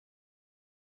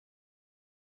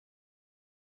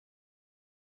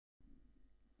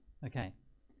Okay,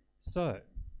 so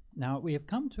now we have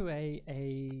come to a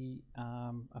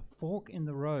fork in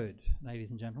the road, ladies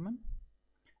and gentlemen,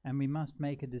 and we must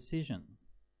make a decision.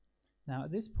 Now,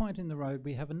 at this point in the road,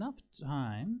 we have enough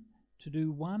time to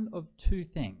do one of two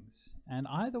things, and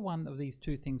either one of these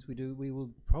two things we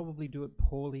will probably do it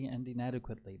poorly and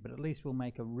inadequately, but at least we'll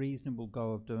make a reasonable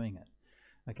go of doing it.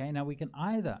 Okay, now we can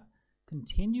either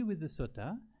continue with the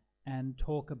sutta and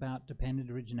talk about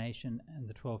dependent origination and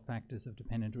the 12 factors of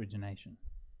dependent origination.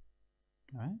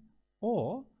 All right?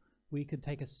 Or we could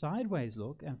take a sideways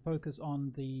look and focus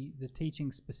on the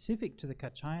teaching specific to the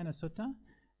Kaccāyana Sutta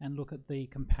and look at the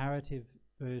comparative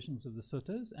versions of the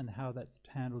suttas and how that's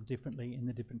handled differently in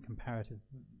the different comparative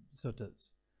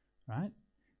suttas. Right?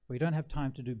 We don't have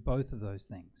time to do both of those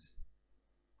things.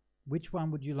 Which one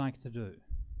would you like to do?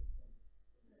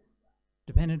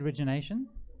 Dependent origination?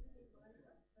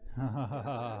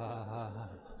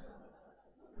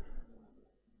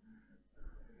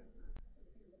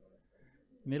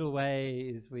 Middle way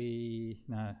is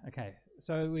no, okay.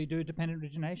 So we do dependent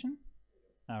origination?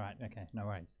 All right, okay, no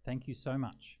worries. Thank you so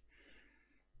much.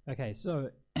 Okay, so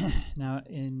now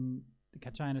in the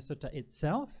Kaccāyana Sutta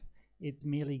itself, it's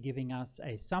merely giving us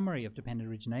a summary of dependent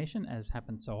origination, as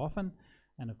happens so often.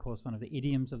 And of course, one of the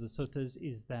idioms of the suttas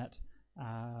is that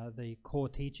the core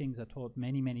teachings are taught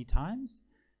many, many times,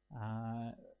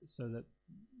 so that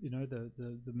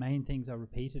the main things are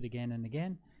repeated again and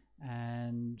again,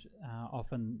 and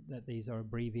often that these are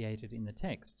abbreviated in the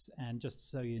texts. And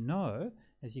just so you know,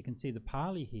 as you can see the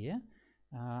Pali here,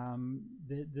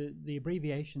 the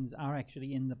abbreviations are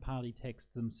actually in the Pali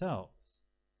text themselves.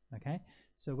 Okay,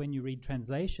 so when you read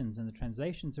translations and the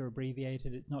translations are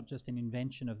abbreviated, it's not just an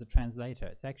invention of the translator,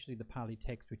 it's actually the Pali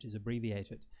text which is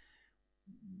abbreviated.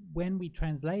 When we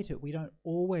translate it, we don't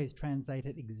always translate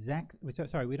it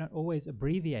we don't always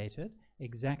abbreviate it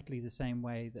exactly the same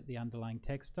way that the underlying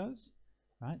text does,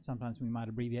 right? Sometimes we might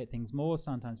abbreviate things more,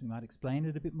 sometimes we might explain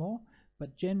it a bit more,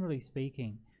 but generally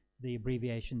speaking, the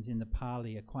abbreviations in the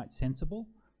Pali are quite sensible,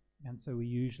 and so we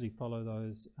usually follow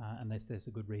those unless there's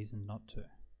a good reason not to.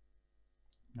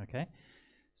 Okay,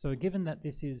 so given that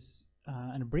this is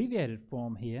an abbreviated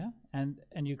form here, and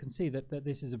you can see that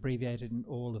this is abbreviated in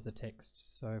all of the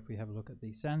texts. So if we have a look at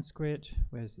the Sanskrit,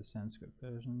 where's the Sanskrit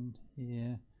version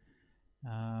here?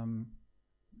 I'll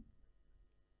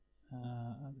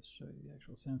just show you the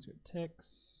actual Sanskrit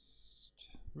text,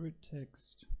 root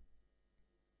text.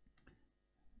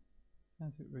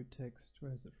 Sanskrit root text,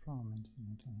 where is it from?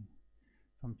 Incidentally,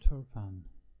 from Turfan.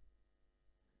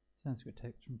 Sanskrit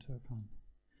text from Turfan.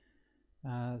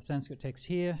 Sanskrit text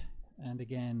here, and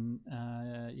again,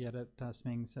 Yada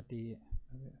Tasming Sati.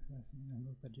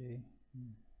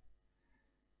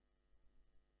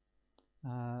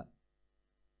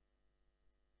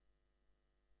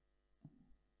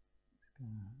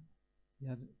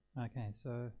 Okay,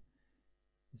 so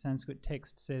the Sanskrit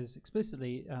text says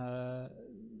explicitly,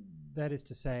 that is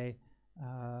to say,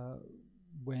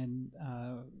 when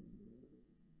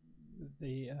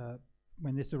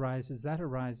this arises, that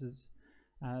arises.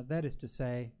 That is to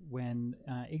say, when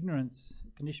ignorance,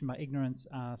 conditioned by ignorance,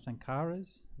 are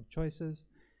sankharas, or choices,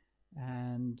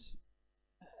 and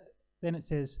then it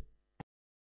says,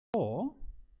 or,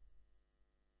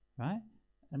 right,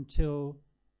 until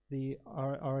the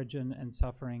origin and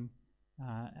suffering,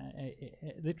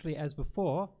 literally as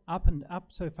before, up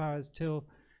so far as till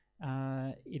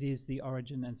it is the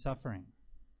origin and suffering.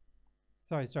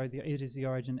 It is the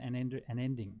origin and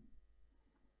ending.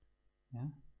 Yeah.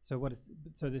 So what is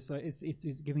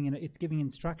it's giving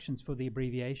instructions for the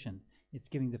abbreviation. It's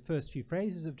giving the first few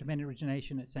phrases of dependent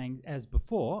origination. It's saying as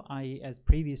before, i.e. as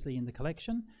previously in the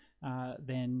collection,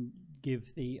 then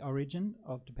give the origin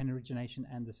of dependent origination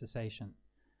and the cessation.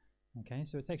 Okay,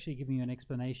 so it's actually giving you an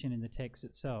explanation in the text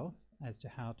itself as to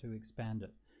how to expand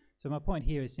it. So my point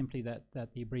here is simply that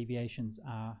the abbreviations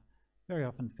are very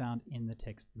often found in the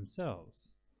text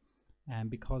themselves.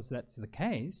 And because that's the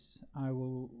case, I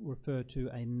will refer to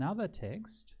another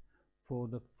text for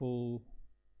the full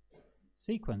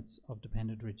sequence of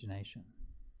dependent origination.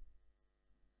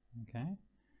 Okay,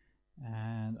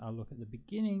 and I'll look at the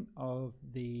beginning of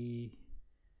the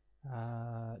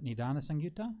Nidana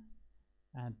Samyutta,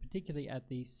 and particularly at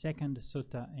the second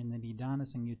sutta in the Nidana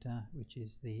Samyutta, which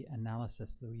is the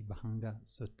analysis, the Vibhanga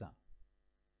Sutta.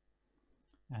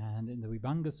 And in the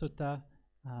Vibhanga Sutta,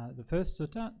 the first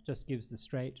sutta just gives the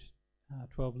straight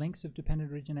 12 links of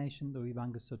dependent origination. The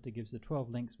Vibhanga Sutta gives the 12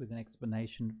 links with an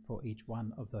explanation for each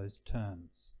one of those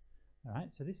terms. All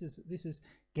right, so this is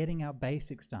getting our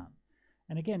basics done.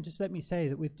 And again, just let me say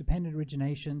that with dependent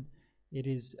origination, It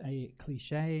is a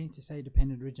cliche to say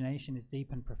dependent origination is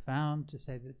deep and profound, to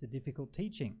say that it's a difficult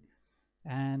teaching.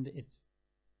 And it's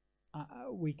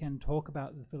we can talk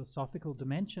about the philosophical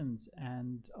dimensions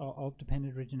and of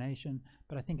dependent origination,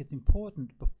 but I think it's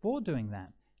important before doing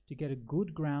that to get a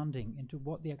good grounding into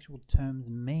what the actual terms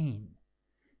mean.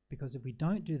 Because if we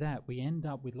don't do that, we end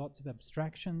up with lots of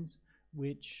abstractions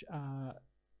which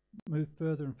move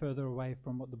further and further away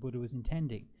from what the Buddha was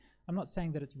intending. I'm not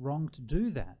saying that it's wrong to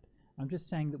do that. I'm just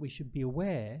saying that we should be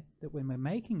aware that when we're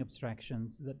making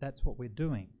abstractions, that's what we're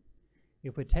doing.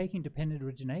 If we're taking dependent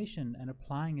origination and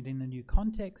applying it in a new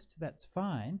context, that's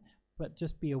fine, but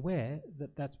just be aware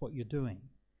that that's what you're doing.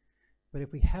 But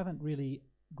if we haven't really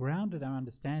grounded our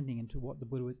understanding into what the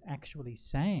Buddha was actually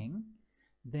saying,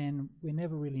 then we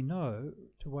never really know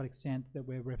to what extent that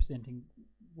we're representing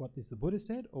what is the Buddha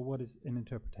said or what is an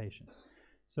interpretation.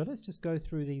 So let's just go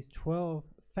through these 12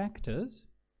 factors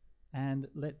and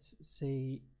let's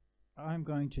see. I'm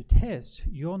going to test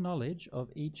your knowledge of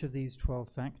each of these 12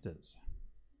 factors.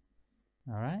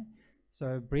 All right,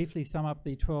 so briefly sum up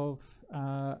the 12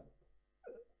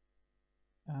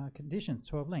 conditions,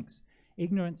 12 links.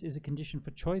 Ignorance is a condition for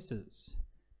choices.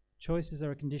 Choices are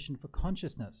a condition for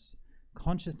consciousness.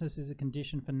 Consciousness is a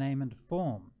condition for name and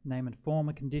form. Name and form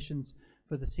are conditions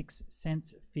for the 6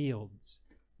 sense fields.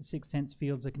 The 6 sense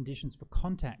fields are conditions for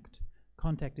contact.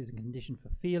 Contact is a condition for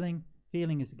feeling.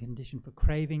 Feeling is a condition for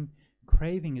craving.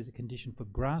 Craving is a condition for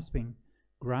grasping.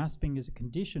 Grasping is a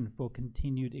condition for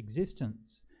continued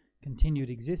existence.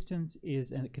 Continued existence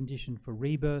is a condition for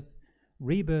rebirth.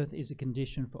 Rebirth is a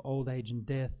condition for old age and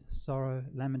death, sorrow,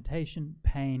 lamentation,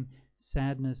 pain,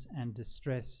 sadness, and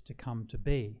distress to come to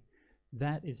be.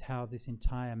 That is how this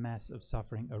entire mass of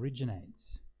suffering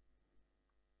originates.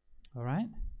 All right?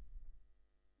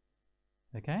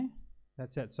 Okay?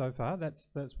 That's it so far.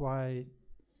 That's why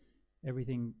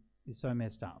everything is so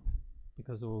messed up,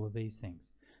 because of all of these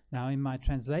things. Now, in my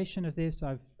translation of this,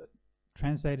 I've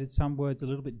translated some words a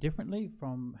little bit differently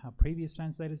from how previous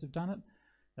translators have done it.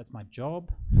 That's my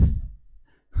job.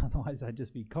 Otherwise, I'd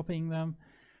just be copying them.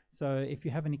 So if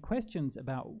you have any questions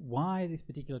about why this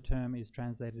particular term is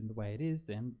translated in the way it is,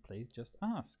 then please just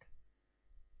ask.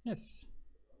 Yes?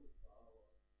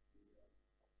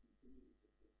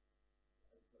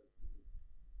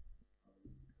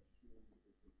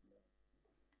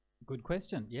 Good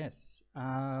question, yes.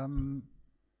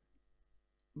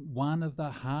 One of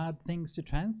the hard things to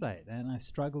translate, and I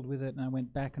struggled with it and I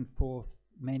went back and forth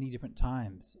many different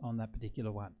times on that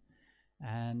particular one.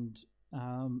 And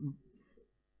I'm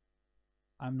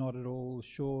not at all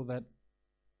sure that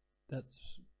that's,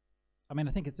 I mean,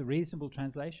 I think it's a reasonable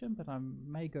translation, but I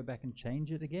may go back and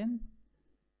change it again.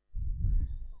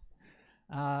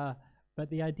 But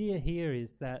the idea here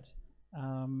is that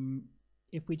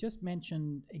if we just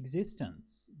mention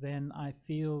existence, then I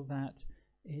feel that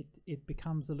it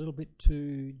becomes a little bit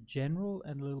too general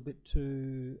and a little bit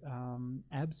too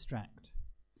abstract.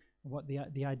 What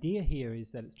the idea here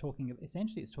is that it's talking,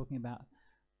 essentially it's talking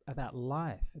about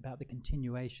life, about the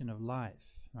continuation of life,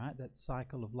 right? That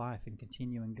cycle of life and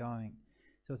continuing going.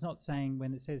 So it's not saying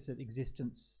when it says that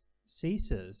existence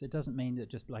ceases, it doesn't mean that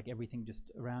just like everything just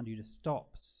around you just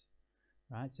stops,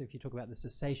 right? So if you talk about the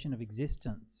cessation of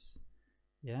existence,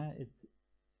 yeah,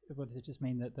 what does it just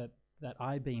mean that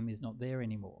I-beam is not there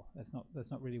anymore? That's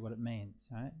not really what it means,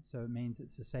 right? So it means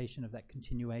it's cessation of that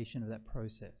continuation of that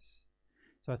process.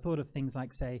 So I thought of things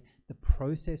like, say, the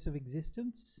process of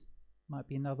existence might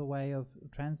be another way of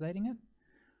translating it,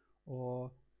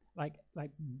 or like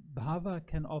bhava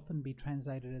can often be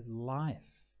translated as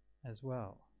life as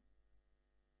well.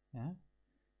 Yeah,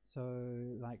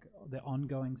 so like the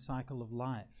ongoing cycle of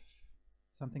life,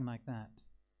 something like that.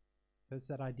 So it's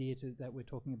that idea that we're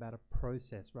talking about a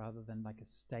process rather than like a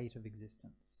state of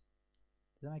existence.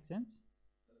 Does that make sense?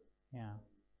 Yeah.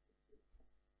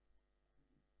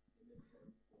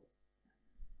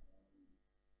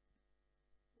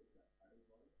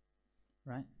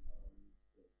 Right.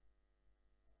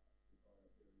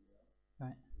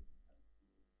 Right.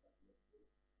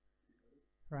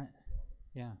 Right.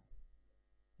 Yeah.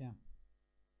 Yeah.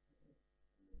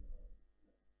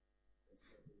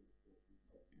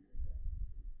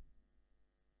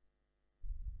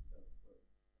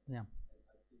 Yeah.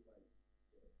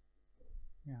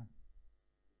 Yeah.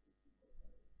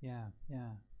 Yeah. Yeah.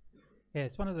 Yeah,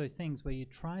 it's one of those things where you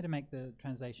try to make the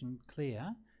translation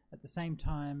clear. At the same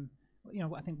time, you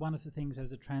know, I think one of the things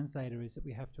as a translator is that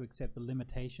we have to accept the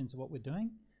limitations of what we're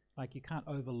doing. Like you can't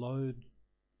overload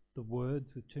the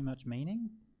words with too much meaning.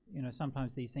 You know,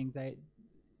 sometimes these things,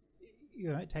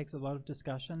 it takes a lot of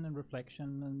discussion and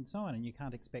reflection and so on, and you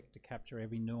can't expect to capture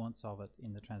every nuance of it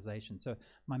in the translation. So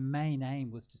my main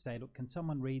aim was to say, look, can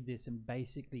someone read this and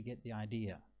basically get the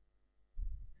idea?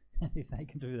 If they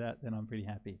can do that, then I'm pretty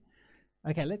happy.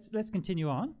 Okay, let's continue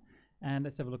on, and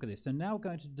let's have a look at this. So now we're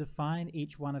going to define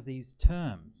each one of these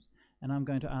terms, and I'm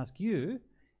going to ask you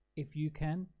if you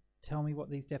can tell me what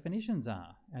these definitions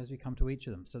are as we come to each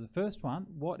of them. So the first one,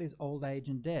 what is old age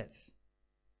and death?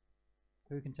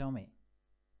 Who can tell me?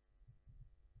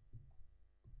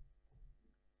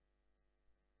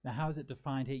 Now, how is it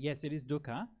defined here? Yes, it is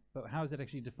dukkha, but how is it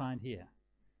actually defined here?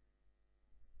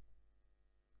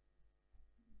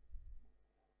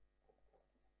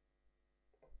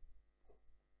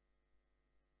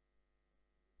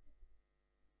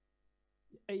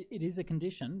 It is a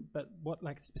condition, but what,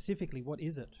 like specifically, what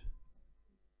is it?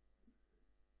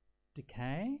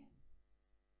 Decay?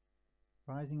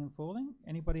 Rising and falling?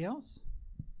 Anybody else?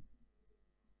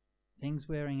 Things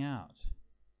wearing out.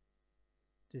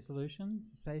 Dissolution,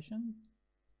 cessation.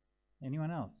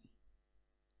 Anyone else?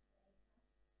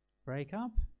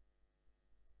 Breakup.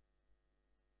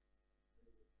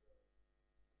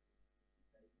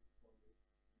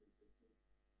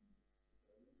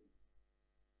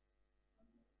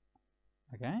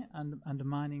 Okay,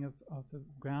 undermining of the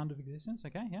ground of existence.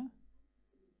 Okay, yeah.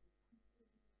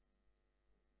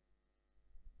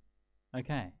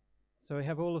 Okay, so we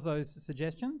have all of those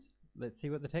suggestions. Let's see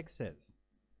what the text says.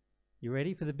 You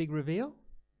ready for the big reveal?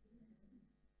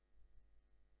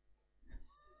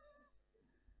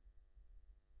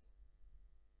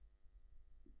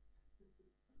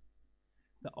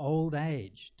 The old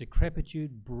age,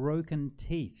 decrepitude, broken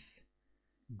teeth,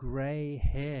 grey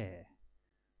hair,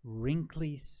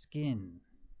 wrinkly skin,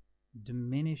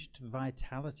 diminished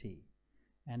vitality,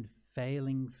 and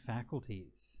failing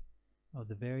faculties of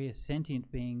the various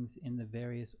sentient beings in the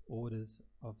various orders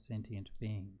of sentient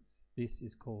beings. This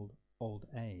is called old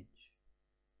age.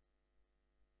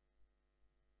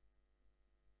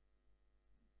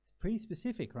 It's pretty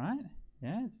specific, right?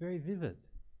 Yeah, it's very vivid.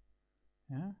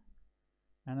 Yeah,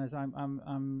 and as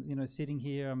I'm you know, sitting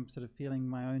here, I'm sort of feeling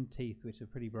my own teeth, which are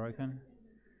pretty broken.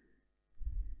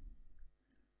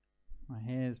 My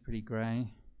hair is pretty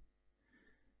grey.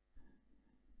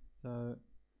 So,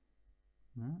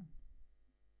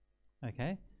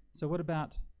 okay. So what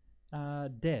about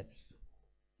death?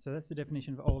 So that's the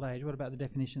definition of old age. What about the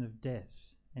definition of death?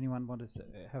 Anyone want to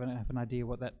have an idea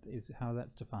what that is, how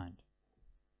that's defined?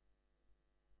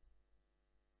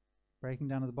 Breaking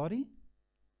down of the body?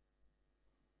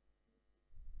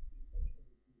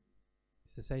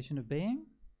 Cessation of being?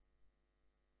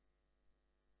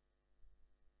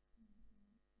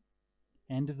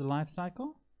 End of the life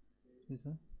cycle? Is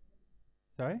that?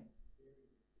 Sorry?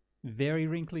 Very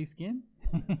wrinkly skin?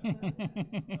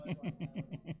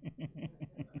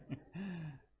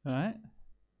 Right?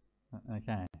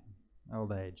 Okay.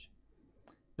 Old age.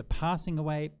 The passing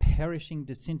away, perishing,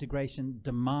 disintegration,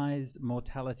 demise,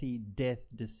 mortality, death,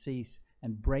 decease,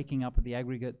 and breaking up of the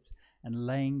aggregates and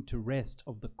laying to rest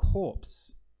of the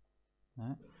corpse,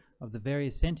 right, of the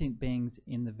various sentient beings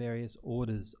in the various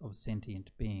orders of sentient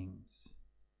beings.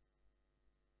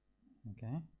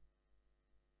 Okay.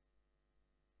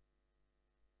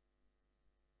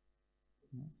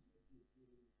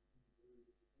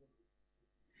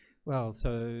 Well,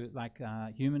 so like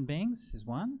human beings is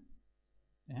one.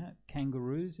 Yeah.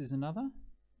 Kangaroos is another.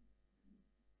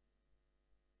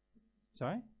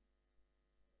 Sorry?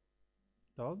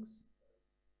 Dogs?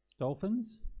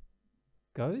 Dolphins?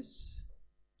 Ghosts?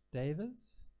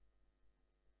 Devas?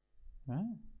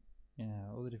 Right? Yeah,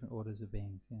 all the different orders of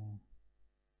beings, yeah.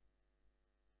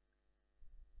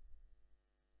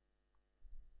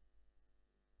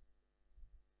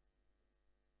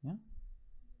 Yeah?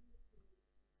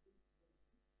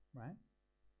 Right?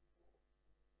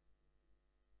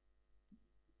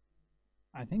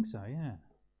 I think so, yeah.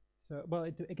 So, well,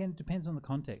 again, it depends on the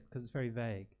context because it's very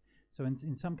vague. So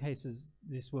in some cases,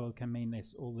 this world can mean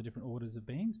this, all the different orders of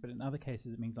beings, but in other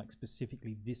cases it means like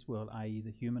specifically this world, i.e.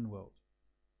 the human world.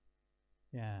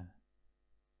 Yeah.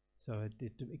 So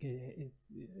you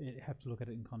have to look at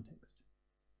it in context.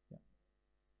 Yeah.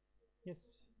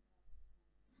 Yes?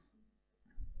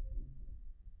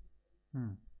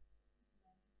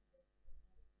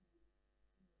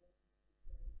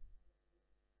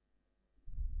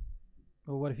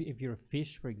 Well, what if you're a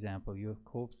fish, for example, your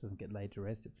corpse doesn't get laid to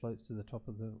rest, it floats to the top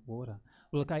of the water.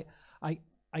 Well, look,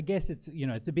 I guess it's, you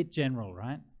know, it's a bit general,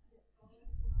 right?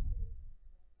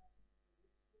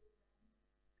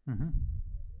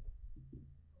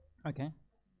 Okay.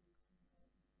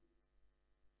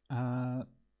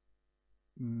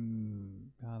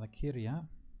 Kalakirya.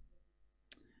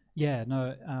 Yeah,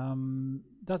 no,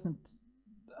 doesn't.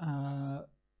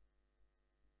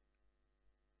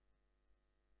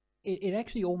 It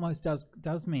actually almost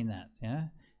does mean that. Yeah,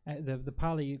 the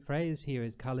Pali phrase here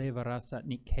is Kalevarasa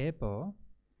Nikhepo,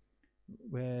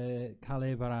 where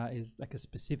Kalevara is like a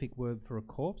specific word for a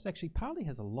corpse. Actually, Pali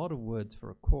has a lot of words for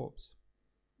a corpse.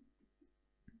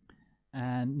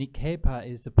 And Nikhepa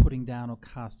is the putting down or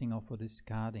casting off or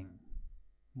discarding.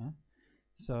 Yeah?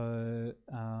 So,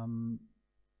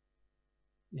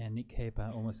 yeah,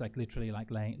 Nikhepa, almost like literally like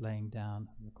laying down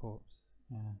the corpse.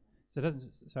 Yeah. So it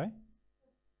doesn't, sorry?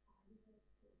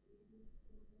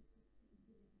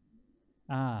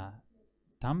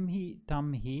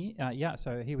 Tamhi, yeah,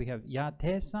 so here we have Ya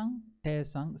Tesang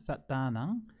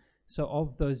Satanang. So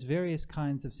of those various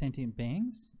kinds of sentient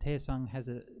beings, Tesang has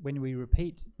a, when we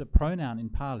repeat the pronoun in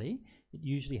Pali, it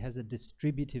usually has a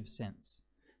distributive sense.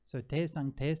 So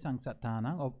Tesang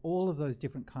Satanang, of all of those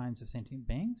different kinds of sentient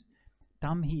beings,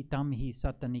 Tamhi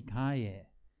Satta Nikaye.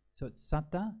 So it's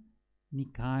Satta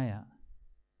Nikaya.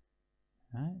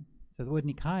 Right? So the word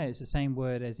Nikaya is the same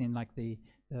word as in like the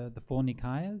four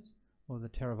Nikayas, or the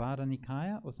Theravada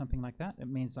Nikaya, or something like that. It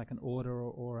means like an order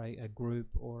or a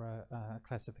group or a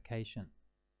classification.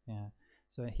 Yeah.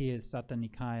 So here, Satta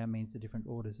Nikaya means the different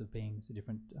orders of beings, the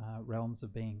different realms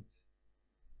of beings.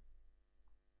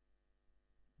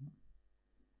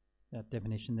 That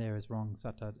definition there is wrong.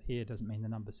 Satta here doesn't mean the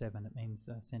number 7. It means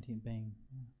sentient being.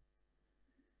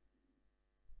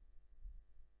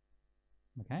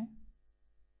 Yeah. Okay.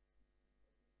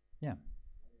 Yeah.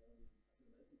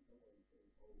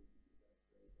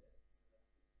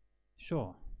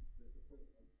 Sure.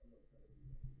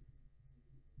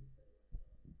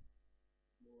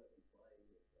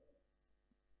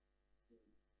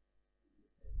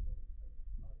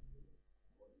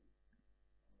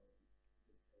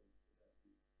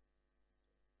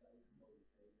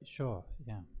 Sure,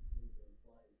 yeah.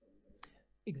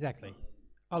 Exactly.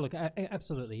 Oh, look,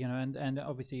 absolutely, you know, and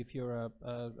obviously if you're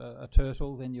a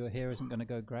turtle, then your hair isn't going to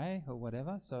go grey or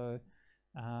whatever. So,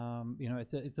 you know,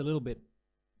 it's a little bit,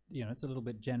 you know, it's a little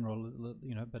bit general,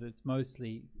 you know, but it's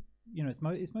mostly, you know,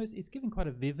 it's giving quite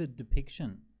a vivid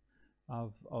depiction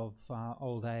of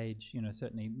old age, you know,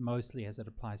 certainly mostly as it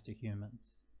applies to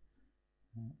humans,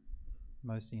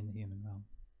 mostly in the human realm.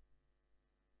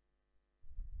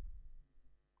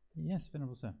 Yes,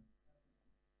 Venerable Sir.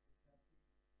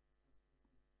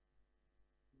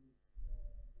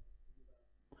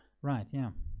 Right, yeah.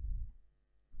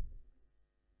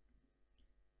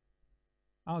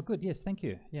 Oh, good, yes, thank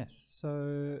you. Yes,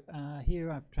 so here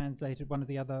I've translated, one of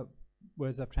the other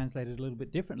words I've translated a little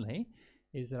bit differently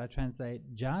is that I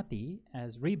translate jati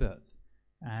as rebirth.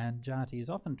 And jati is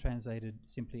often translated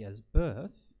simply as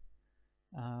birth,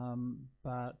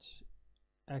 but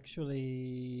actually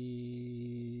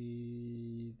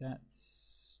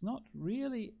that's not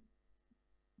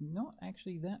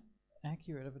actually that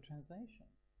accurate of a translation.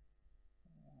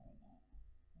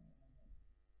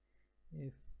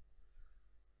 If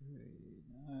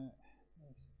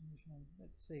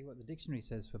let's see what the dictionary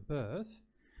says for birth.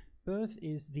 Birth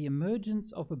is the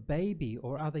emergence of a baby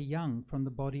or other young from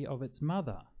the body of its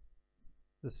mother,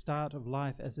 the start of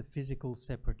life as a physical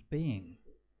separate being.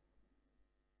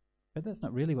 But that's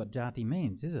not really what jati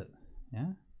means, is it?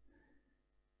 Yeah.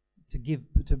 To give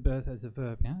to birth as a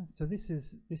verb. Yeah. So this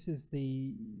is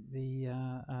the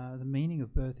meaning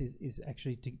of birth is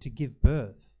actually to give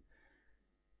birth.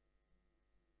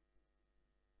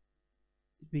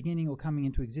 Beginning or coming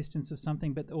into existence of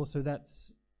something, but also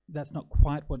that's not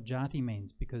quite what jati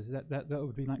means, because that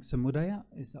would be like samudaya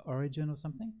is the origin or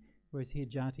something, whereas here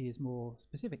jati is more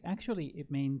specific. Actually,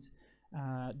 it means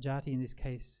jati in this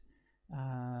case,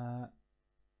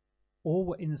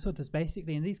 or in the suttas,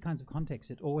 basically in these kinds of contexts,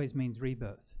 it always means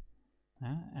rebirth,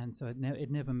 and so it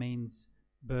never means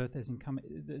birth as in coming.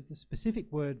 The specific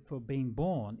word for being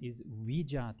born is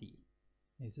vijati,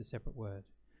 is a separate word.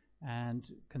 And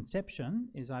conception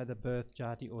is either birth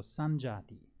jati or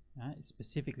sanjati. It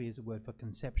specifically is a word for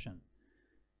conception.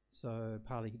 So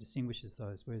Pali distinguishes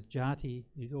those, whereas jati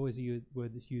is always a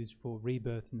word that's used for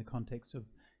rebirth in the context of,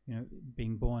 you know,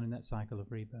 being born in that cycle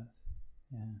of rebirth.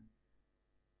 Yeah.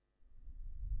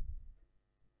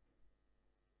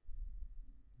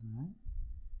 All right.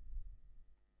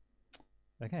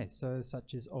 Okay, so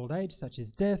such is old age, such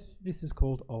is death. This is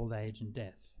called old age and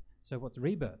death. So what's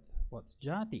rebirth? What's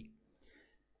jati?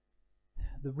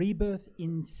 The rebirth,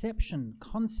 inception,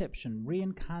 conception,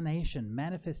 reincarnation,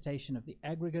 manifestation of the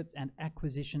aggregates and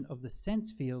acquisition of the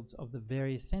sense fields of the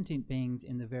various sentient beings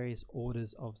in the various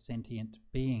orders of sentient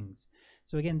beings.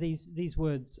 So again, these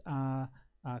words are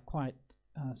quite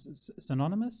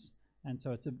synonymous, and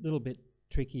so it's a little bit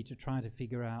tricky to try to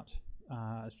figure out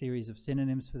a series of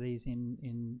synonyms for these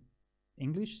in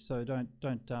English. So don't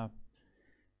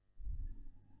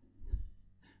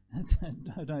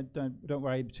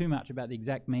worry too much about the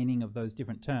exact meaning of those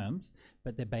different terms,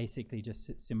 but they're basically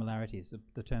just similarities.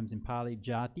 The terms in Pali,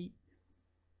 jati,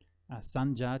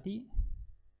 sanjati,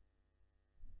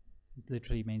 it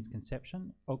literally means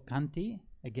conception. Okanti,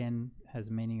 again, has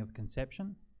a meaning of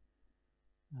conception.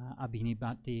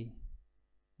 Abhinibhati,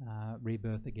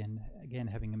 rebirth, again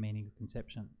having a meaning of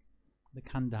conception. The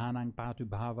Kandhanang Patu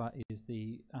Bhava is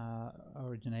the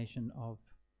origination of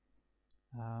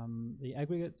the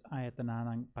aggregates.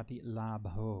 Ayatananang Pati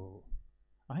Labho.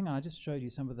 Oh, hang on, I just showed you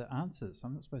some of the answers.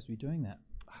 I'm not supposed to be doing that.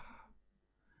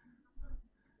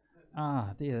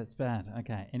 Ah, dear, that's bad.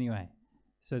 Okay, anyway,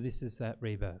 so this is that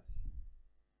rebirth.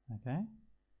 Okay?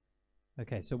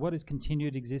 Okay, so what is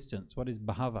continued existence? What is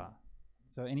bhava?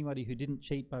 So anybody who didn't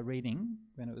cheat by reading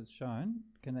when it was shown,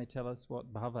 can they tell us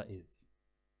what bhava is?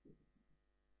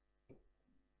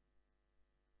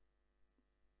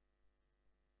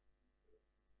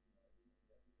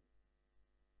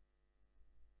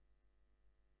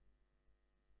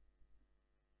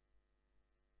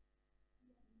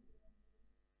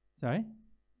 Sorry?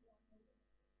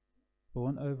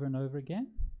 Born over and over again?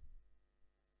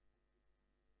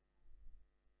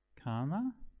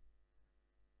 Karma?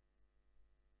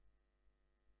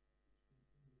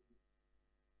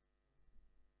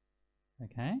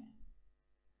 Okay.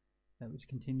 That which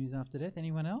continues after death.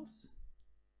 Anyone else?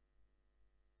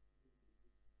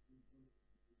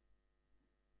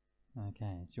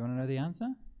 Okay. Do you want to know the answer?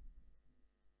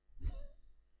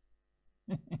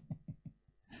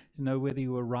 To know whether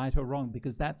you were right or wrong,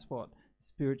 because that's what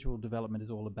spiritual development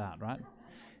is all about, right?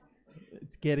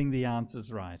 It's getting the answers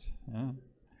right. Yeah?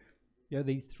 You know,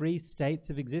 these three states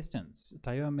of existence,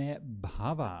 Tayome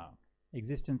Bhava,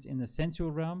 existence in the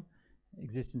sensual realm,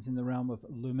 existence in the realm of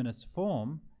luminous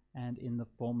form, and in the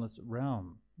formless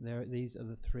realm. These are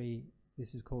the three.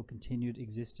 This is called continued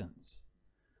existence.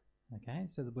 Okay,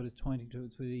 so the Buddha is pointing to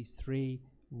these three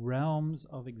realms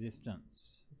of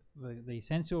existence. The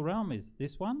sensual realm is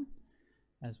this one,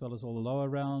 as well as all the lower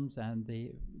realms and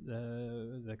the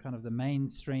kind of the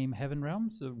mainstream heaven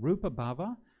realms. The Rupa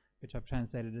Bhava, which I've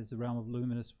translated as the realm of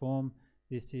luminous form.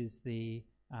 This is the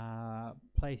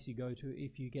place you go to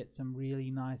if you get some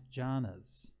really nice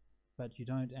jhanas, but you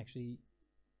don't actually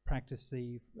practice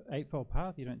the Eightfold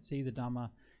Path, you don't see the Dhamma,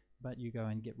 but you go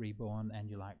and get reborn and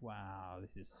you're like, wow,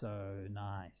 this is so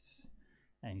nice.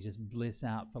 And you just bliss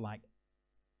out for like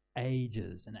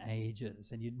ages and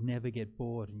ages, and you never get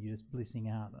bored, and you're just blissing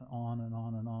out on and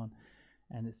on and on.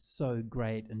 And it's so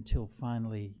great until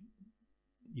finally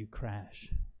you crash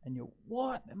and you're,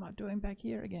 what am I doing back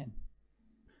here again?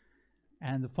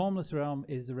 And the formless realm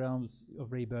is the realms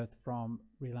of rebirth from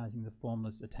realizing the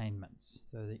formless attainments,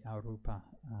 so the arupa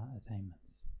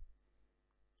attainments.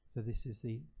 So this is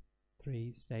the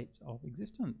three states of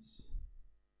existence.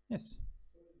 Yes?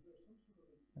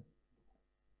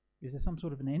 Is there some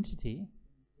sort of an entity?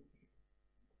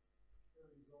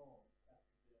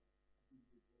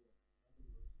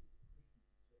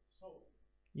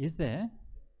 Is there?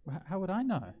 How would I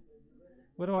know?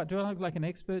 What do I look like an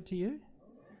expert to you?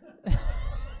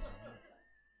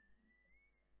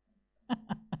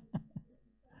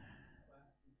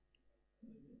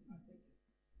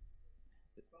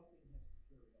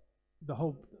 The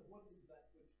whole.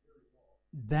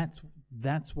 That's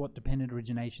what dependent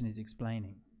origination is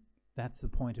explaining. That's the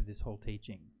point of this whole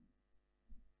teaching.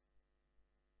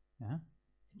 Yeah?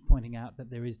 It's pointing out that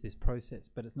there is this process,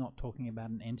 but it's not talking about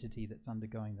an entity that's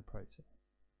undergoing the process.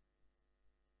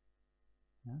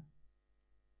 Yeah?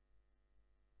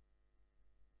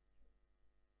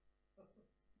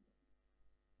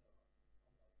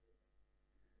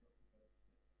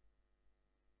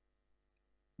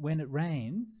 When it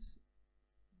rains,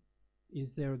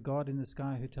 is there a God in the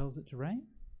sky who tells it to rain?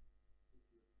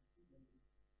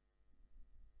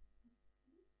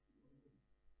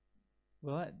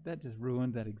 Well, that just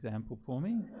ruined that example for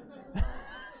me.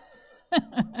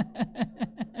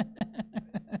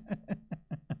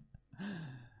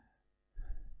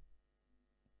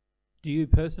 Do you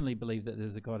personally believe that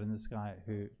there's a God in the sky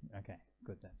who... Okay,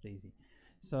 good, that's easy.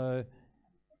 So,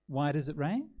 why does it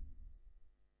rain?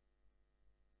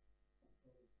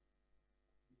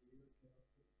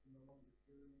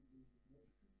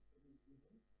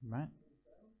 Right.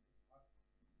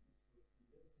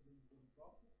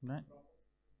 Right.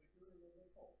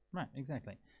 Right,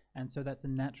 exactly. And so that's a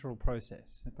natural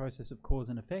process, a process of cause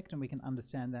and effect, and we can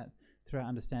understand that through our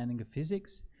understanding of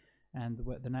physics. and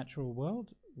the natural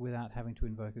world without having to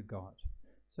invoke a god.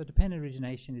 So dependent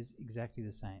origination is exactly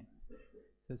the same.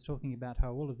 So it's talking about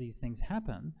how all of these things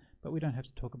happen, but we don't have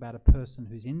to talk about a person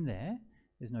who's in there.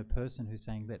 There's no person who's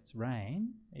saying, let's rain.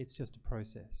 It's just a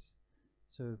process.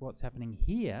 So what's happening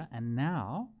here and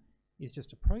now is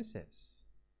just a process.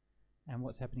 And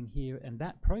what's happening here and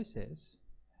that process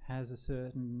has a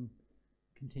certain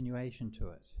continuation to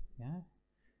it. Yeah?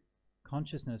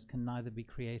 Consciousness can neither be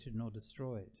created nor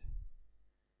destroyed.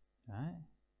 Right?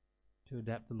 To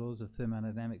adapt the laws of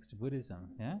thermodynamics to Buddhism.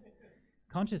 Yeah?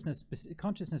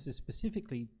 Consciousness is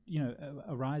specifically,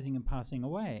 arising and passing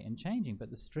away and changing, but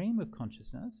the stream of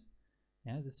consciousness,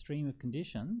 the stream of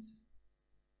conditions,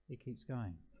 it keeps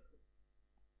going.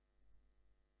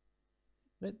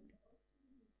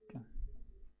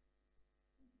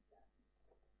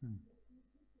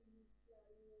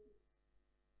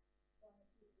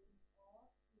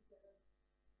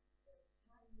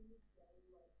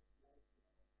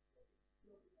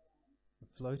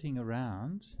 Floating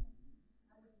around.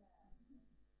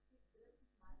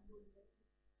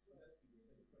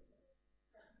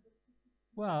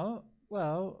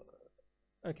 Well,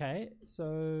 okay,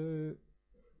 so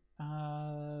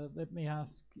let me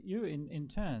ask you in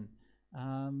turn.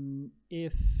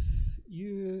 If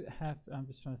you have, I'm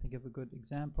just trying to think of a good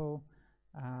example.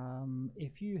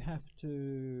 If you have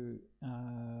to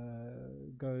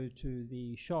go to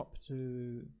the shop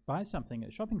to buy something at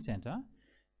a shopping centre,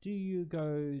 do you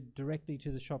go directly to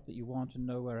the shop that you want and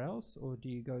nowhere else, or do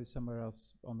you go somewhere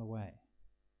else on the way?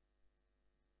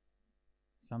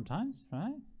 Sometimes,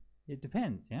 right? It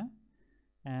depends, yeah?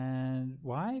 And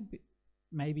why?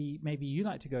 Maybe you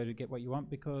like to go to get what you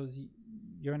want because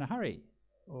you're in a hurry,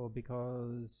 or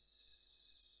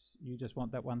because you just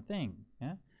want that one thing,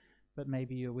 yeah? But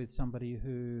maybe you're with somebody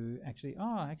who actually,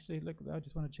 look, I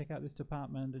just want to check out this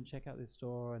department and check out this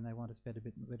store, and they want to spend a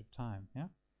bit of time, yeah?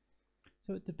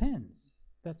 So it depends.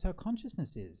 That's how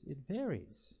consciousness is. It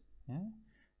varies, yeah?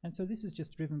 And so this is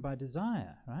just driven by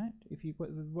desire, right?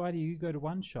 Why do you go to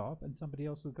one shop and somebody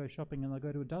else will go shopping and they'll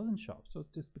go to a dozen shops? So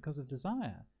it's just because of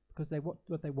desire, because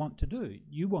what they want to do.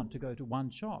 You want to go to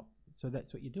one shop, so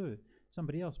that's what you do.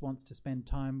 Somebody else wants to spend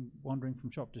time wandering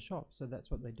from shop to shop, so that's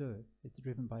what they do. It's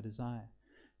driven by desire.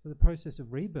 So the process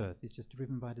of rebirth is just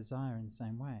driven by desire in the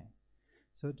same way.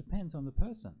 So it depends on the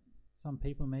person. Some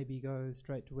people maybe go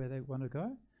straight to where they want to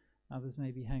go. Others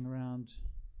maybe hang around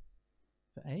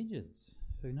for ages.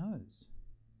 Who knows?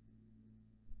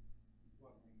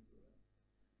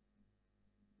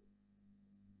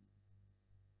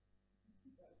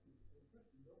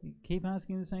 You keep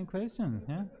asking the same question,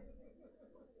 yeah?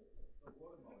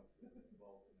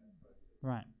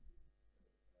 Right.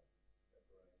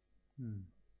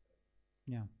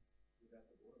 Yeah.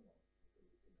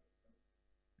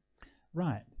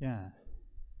 Right, yeah.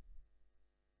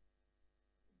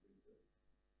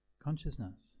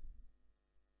 Consciousness.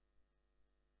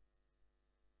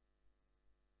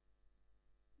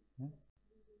 Yeah.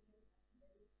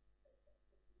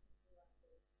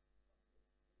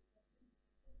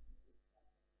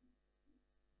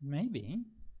 Maybe.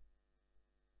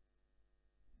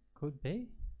 Could be.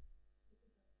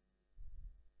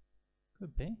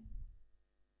 Could be.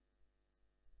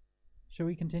 Shall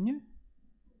we continue?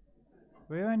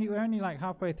 We're only like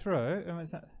halfway through.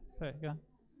 Sorry, go on.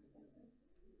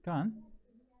 Go on.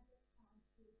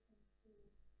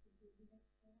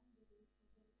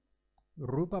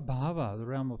 Rupa Bhava, the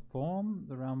realm of form,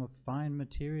 the realm of fine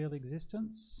material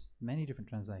existence. Many different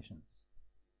translations.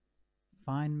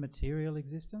 Fine material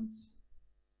existence,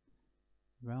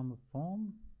 realm of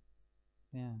form.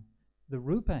 Yeah. The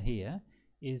Rupa here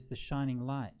is the shining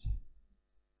light.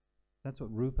 That's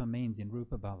what Rupa means in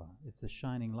Rupa Bhava. It's the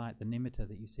shining light, the nimitta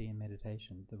that you see in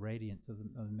meditation, the radiance of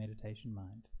the meditation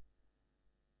mind.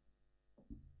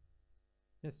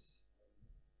 Yes.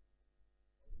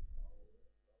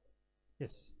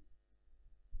 Yes.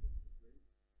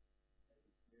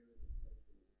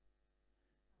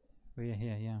 We are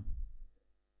here, yeah.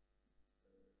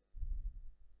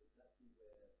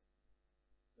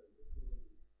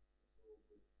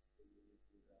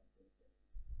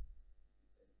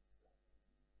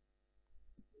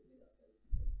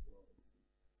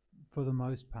 For the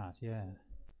most part, yeah.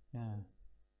 Yeah.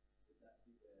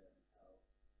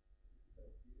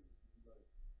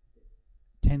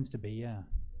 Tends to be, yeah.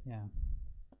 Yeah.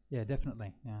 Yeah,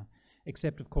 definitely, yeah.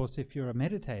 Except, of course, if you're a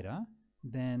meditator,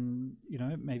 then,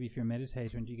 maybe if you're a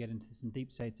meditator and you get into some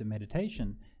deep states of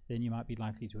meditation, then you might be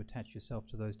likely to attach yourself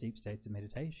to those deep states of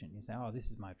meditation. You say, oh,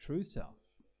 this is my true self,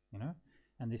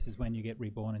 and this is when you get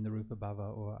reborn in the Rupa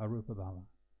Bhava or Arupa Bhava.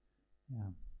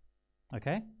 Yeah.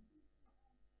 Okay?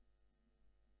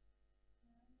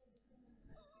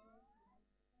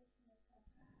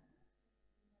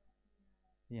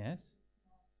 Yes.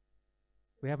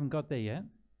 We haven't got there yet.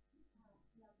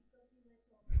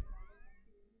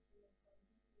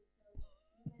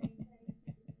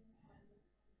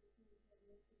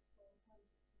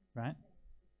 Right.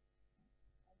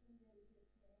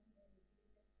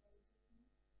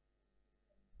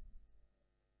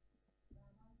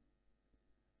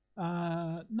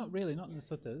 Not really, not in the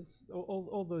suttas.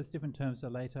 All those different terms are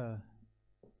later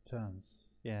terms.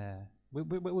 Yeah.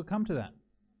 We'll come to that.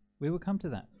 We will come to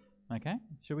that. Okay?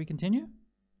 Shall we continue?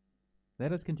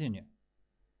 Let us continue.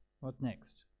 What's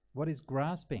next? What is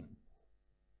grasping?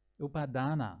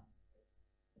 Upadana.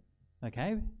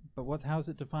 Okay? But how is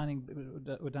it defining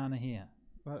udana here?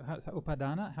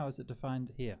 Upadana, how is it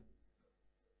defined here?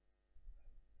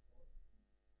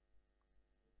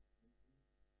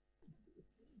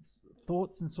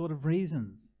 Thoughts and sort of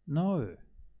reasons. No.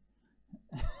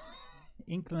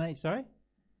 Inclination, sorry?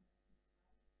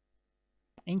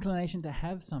 Inclination to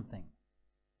have something.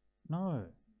 No.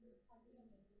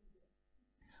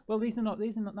 Well, these are not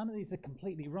none of these are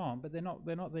completely wrong, but they're not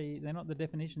the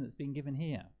definition that's being given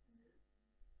here.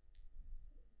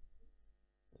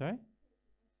 Sorry?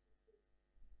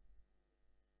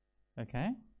 Okay.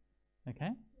 Okay.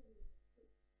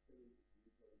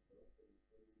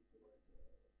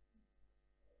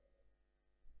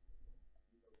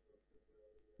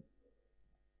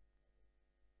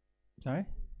 Sorry?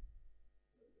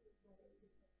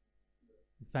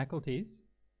 Faculties.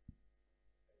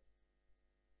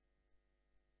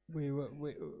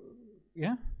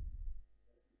 Yeah?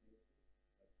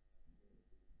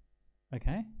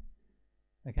 Okay.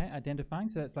 Okay, identifying,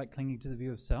 so that's like clinging to the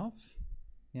view of self.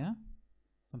 Yeah?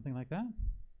 Something like that.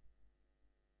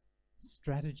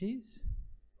 Strategies.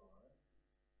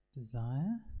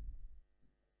 Desire.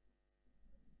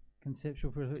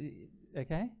 Conceptual.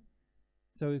 Okay?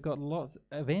 So we've got lots.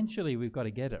 Eventually, we've got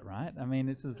to get it right. I mean,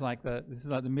 this is like the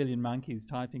million monkeys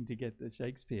typing to get the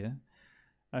Shakespeare.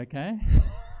 Okay.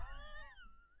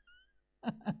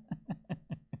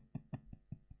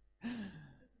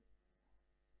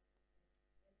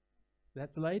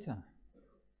 That's later.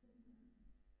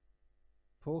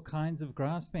 4 kinds of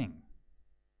grasping.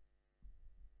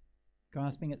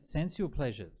 Grasping at sensual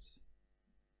pleasures.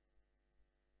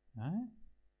 Right?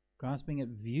 Grasping at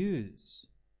views.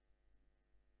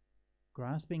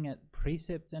 Grasping at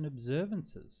precepts and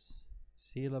observances,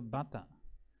 sila bhatta,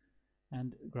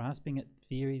 and grasping at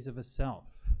theories of a self.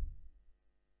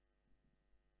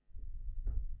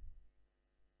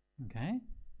 Okay,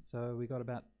 so we got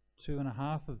about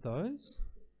 2.5 of those.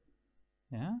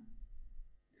 Yeah.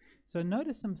 So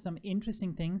notice some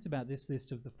interesting things about this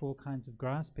list of the 4 kinds of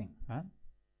grasping. Right.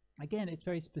 Again, it's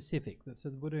very specific. So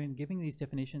the Buddha, in giving these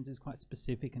definitions, is quite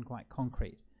specific and quite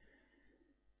concrete.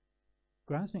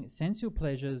 Grasping at sensual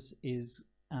pleasures is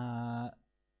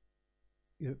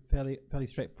fairly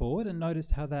straightforward, and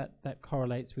notice how that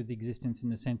correlates with existence in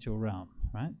the sensual realm,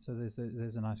 right? So there's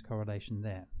a nice correlation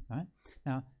there, right?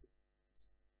 Now,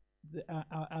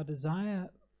 our desire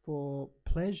for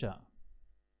pleasure,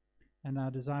 and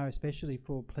our desire especially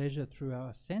for pleasure through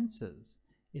our senses,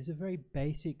 is a very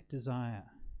basic desire.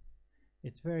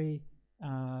 It's very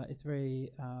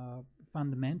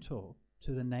fundamental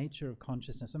to the nature of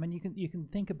consciousness. I mean, you can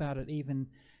think about it even,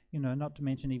 not to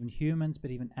mention even humans,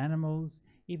 but even animals,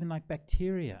 even like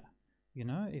bacteria.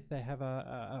 If they have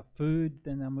a food,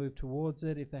 then they'll move towards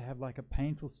it. If they have like a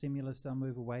painful stimulus, they'll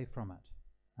move away from it,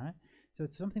 right? So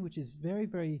it's something which is very,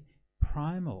 very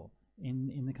primal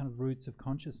in the kind of roots of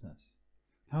consciousness.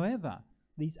 However,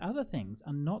 these other things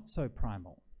are not so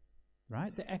primal,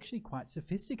 right? They're actually quite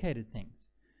sophisticated things.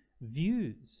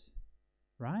 Views,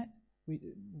 right?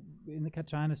 In the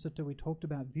Kaccānagotta, we talked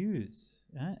about views,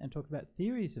 and talked about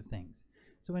theories of things.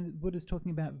 So when Buddha's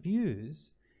talking about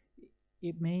views,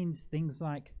 it means things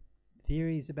like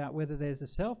theories about whether there's a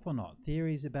self or not,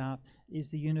 theories about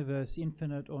is the universe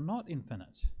infinite or not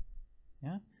infinite,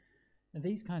 yeah, and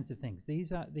these kinds of things.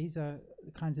 These are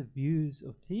the kinds of views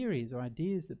or theories or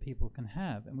ideas that people can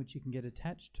have and which you can get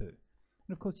attached to.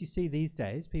 And of course, you see these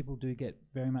days people do get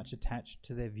very much attached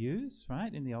to their views,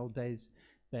 right? In the old days,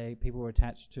 people were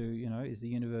attached to, is the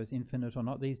universe infinite or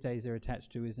not? These days they're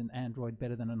attached to, is an Android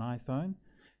better than an iPhone?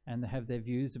 And they have their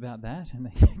views about that, and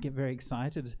they get very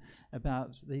excited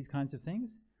about these kinds of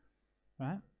things,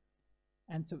 right?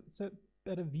 And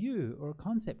but a view or a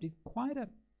concept is quite a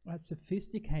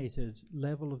sophisticated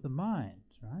level of the mind,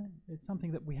 right? It's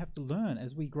something that we have to learn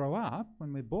as we grow up.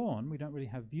 When we're born, we don't really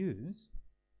have views.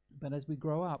 But as we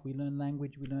grow up, we learn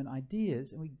language, we learn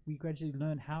ideas, and we gradually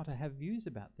learn how to have views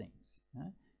about things.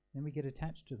 Right? Then we get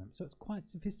attached to them. So it's quite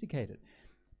sophisticated.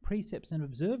 Precepts and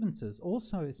observances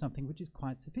also is something which is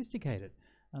quite sophisticated.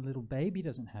 A little baby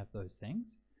doesn't have those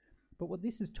things. But what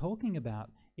this is talking about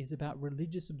is about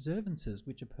religious observances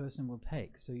which a person will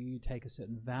take. So you take a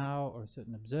certain vow or a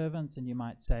certain observance, and you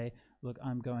might say, look,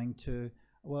 I'm going to,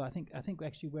 well, I think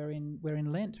actually we're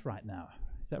in Lent right now.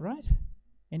 Is that right?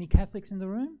 Any Catholics in the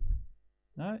room?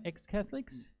 No?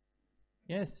 Ex-Catholics?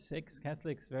 Yes,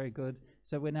 ex-Catholics, very good.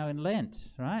 So we're now in Lent,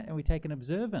 right? And we take an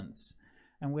observance.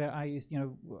 And where I used,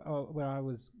 where I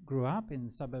grew up in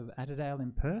the suburb of Atterdale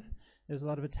in Perth, there's a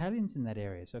lot of Italians in that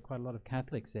area, so quite a lot of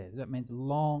Catholics there. That means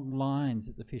long lines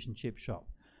at the fish and chip shop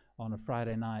on a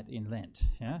Friday night in Lent,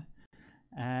 yeah?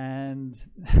 And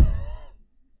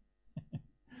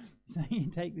so you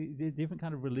take the different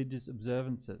kind of religious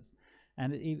observances.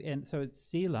 And so it's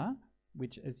sila,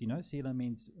 which, as you know, sila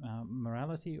means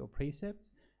morality or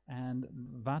precepts, and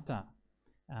vata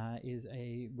is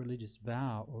a religious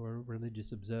vow or a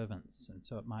religious observance. And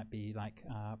so it might be like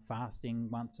fasting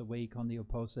once a week on the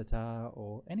Uposatha,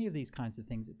 or any of these kinds of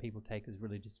things that people take as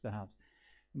religious vows.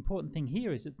 Important thing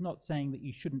here is it's not saying that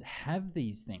you shouldn't have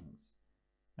these things,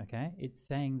 okay? It's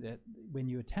saying that when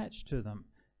you attach to them,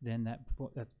 then that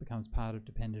becomes part of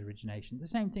dependent origination. The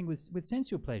same thing with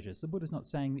sensual pleasures. The Buddha's not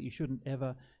saying that you shouldn't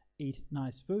ever eat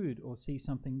nice food or see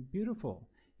something beautiful.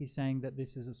 He's saying that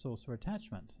this is a source for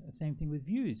attachment. The same thing with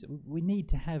views. We need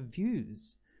to have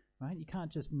views, right? You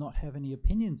can't just not have any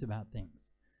opinions about things.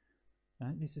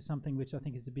 Right? This is something which I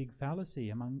think is a big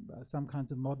fallacy among some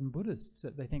kinds of modern Buddhists,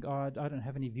 that they think, oh, I don't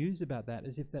have any views about that,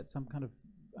 as if that's some kind of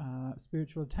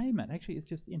spiritual attainment. Actually, it's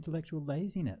just intellectual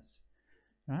laziness,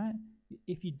 right?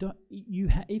 If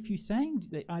you're saying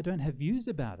that I don't have views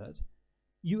about it,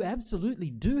 you absolutely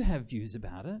do have views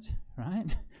about it, right?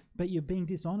 But you're being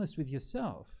dishonest with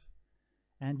yourself,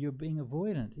 and you're being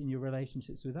avoidant in your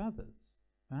relationships with others,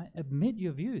 right? Admit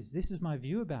your views. This is my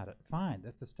view about it. Fine,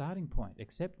 that's a starting point.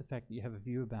 Accept the fact that you have a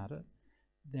view about it,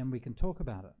 then we can talk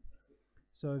about it.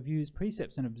 So views,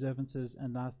 precepts and observances,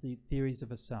 and lastly, theories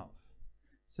of a self.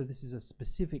 So this is a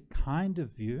specific kind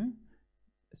of view,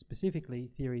 specifically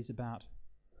theories about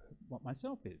what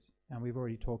myself is. And we've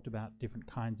already talked about different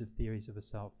kinds of theories of a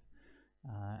self.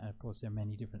 And of course, there are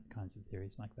many different kinds of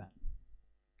theories like that.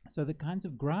 So the kinds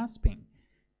of grasping,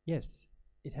 yes,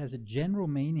 it has a general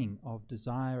meaning of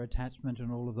desire, attachment,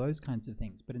 and all of those kinds of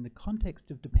things. But in the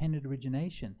context of dependent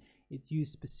origination, it's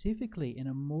used specifically in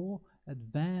a more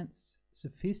advanced,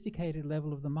 sophisticated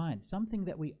level of the mind, something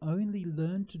that we only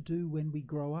learn to do when we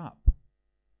grow up,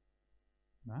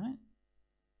 right?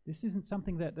 This isn't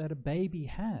something that a baby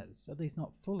has, at least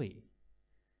not fully,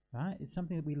 right? It's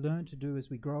something that we learn to do as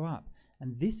we grow up.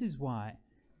 And this is why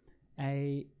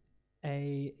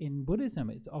in Buddhism,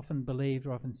 it's often believed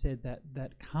or often said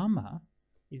that karma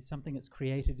is something that's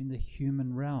created in the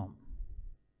human realm,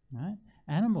 right?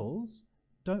 Animals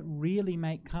don't really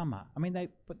make karma. I mean,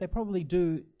 they probably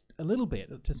do a little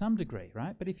bit to some degree,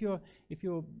 right? But if you're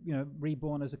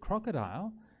reborn as a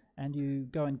crocodile and you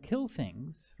go and kill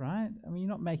things, right? I mean, you're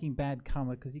not making bad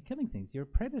karma because you're killing things. You're a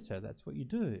predator. That's what you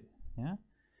do, yeah?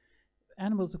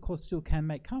 Animals, of course, still can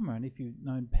make karma, and if you've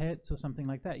known pets or something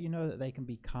like that, you know that they can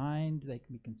be kind, they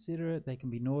can be considerate, they can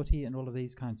be naughty, and all of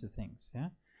these kinds of things, yeah?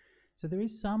 So there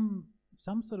is some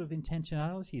sort of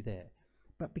intentionality there.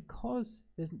 But because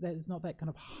there's not that kind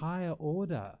of higher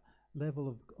order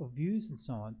level of views and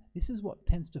so on, this is what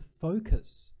tends to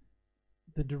focus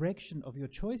the direction of your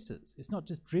choices. It's not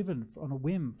just driven on a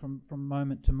whim from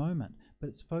moment to moment, but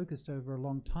it's focused over a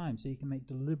long time, so you can make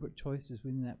deliberate choices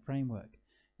within that framework.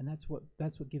 And that's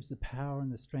what gives the power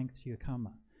and the strength to your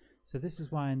karma. So this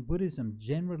is why in Buddhism,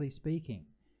 generally speaking,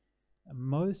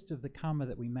 most of the karma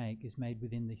that we make is made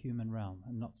within the human realm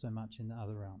and not so much in the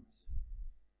other realms.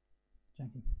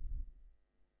 Jackie?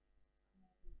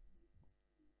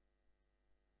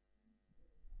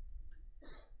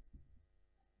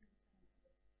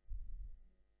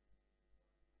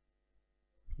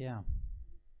 Yeah.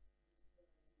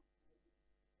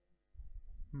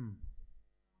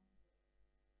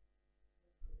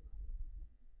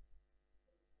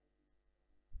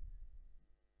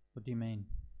 What do you mean?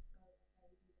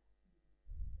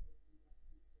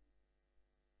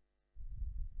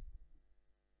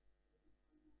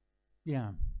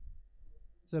 Yeah.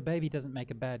 So a baby doesn't make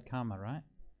a bad karma, right?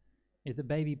 If the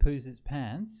baby poos its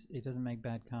pants, it doesn't make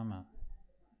bad karma.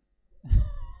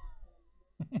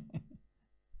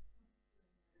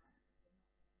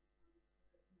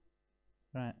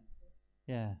 Right.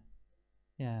 Yeah.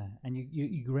 Yeah. And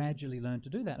you gradually learn to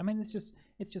do that. I mean, it's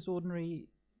just ordinary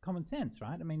common sense,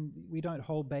 right? I mean, we don't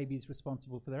hold babies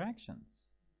responsible for their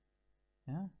actions.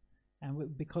 Yeah.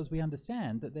 And because we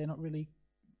understand that they're not really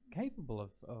capable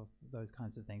of those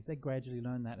kinds of things. They gradually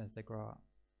learn that as they grow up.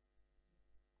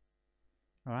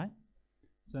 All right?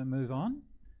 So move on.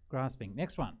 Grasping.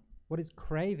 Next one. What is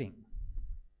craving?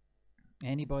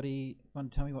 Anybody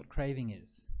want to tell me what craving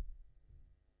is?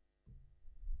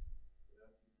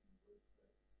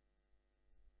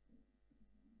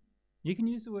 You can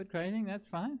use the word craving, that's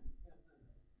fine.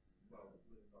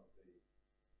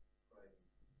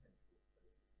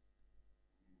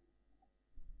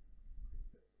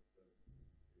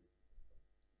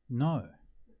 No.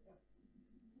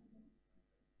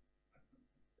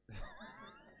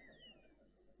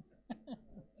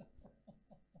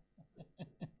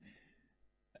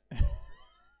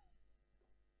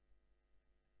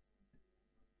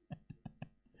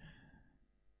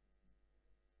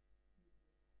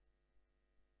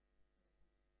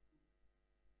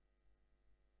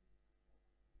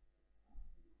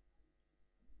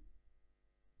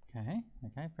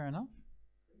 Okay, fair enough.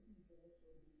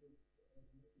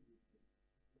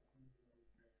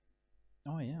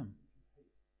 Oh, yeah.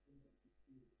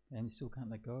 And you still can't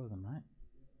let go of them, right?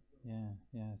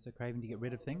 Yeah. So craving to get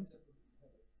rid of things?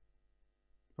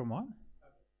 From what?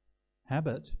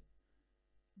 Habit?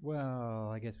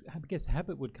 Well, I guess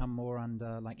habit would come more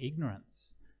under like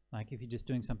ignorance. Like if you're just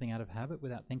doing something out of habit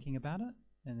without thinking about it,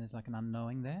 then there's like an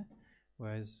unknowing there.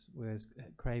 Whereas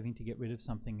craving to get rid of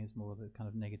something is more the kind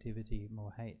of negativity,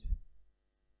 more hate.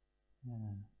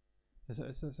 Yeah.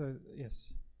 So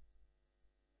yes.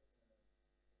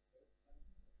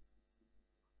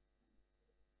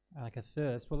 Like a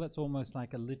thirst. Well, that's almost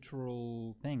like a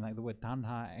literal thing. Like the word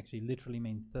tanha actually literally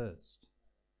means thirst.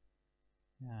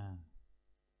 Yeah.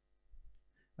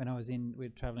 When I was we were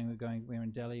traveling, we were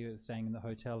in Delhi, we were staying in the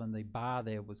hotel, and the bar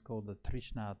there was called the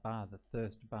Trishna bar, the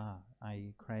thirst bar,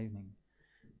 i.e. craving.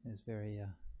 It's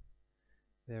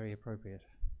very appropriate.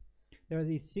 There are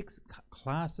these 6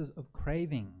 classes of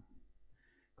craving.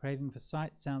 Craving for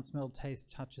sight, sound, smell, taste,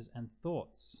 touches, and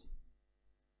thoughts.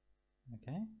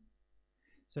 Okay?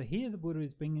 So here the Buddha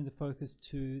is bringing the focus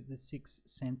to the 6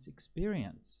 sense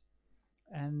experience.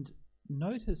 And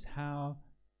notice how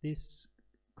this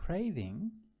craving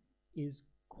is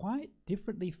quite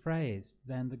differently phrased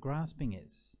than the grasping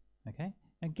is. Okay?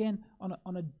 Again,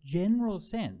 on a general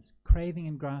sense, craving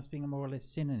and grasping are more or less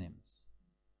synonyms.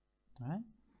 Right?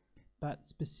 But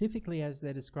specifically as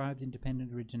they're described in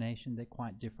dependent origination, they're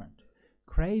quite different.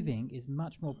 Craving is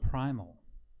much more primal.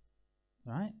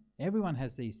 Right? Everyone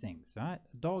has these things, right?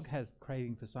 A dog has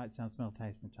craving for sight, sound, smell,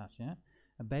 taste, and touch, yeah?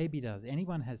 A baby does.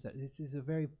 Anyone has that. This is a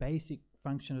very basic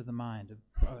function of the mind,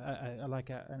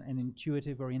 like an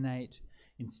intuitive or innate,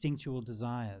 instinctual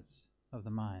desires of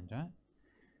the mind, right?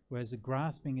 Whereas the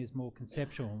grasping is more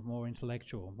conceptual, more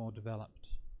intellectual, more developed.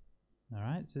 All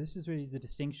right? So this is really the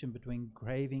distinction between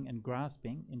craving and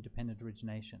grasping in dependent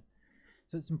origination.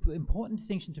 So it's an important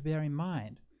distinction to bear in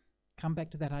mind. Come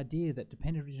back to that idea that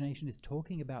dependent origination is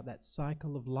talking about that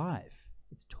cycle of life.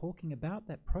 It's talking about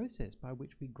that process by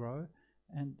which we grow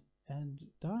and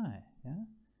die. Yeah?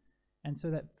 And so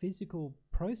that physical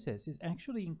process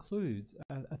actually includes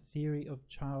a theory of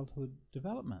childhood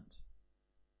development.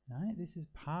 Right? This is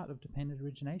part of dependent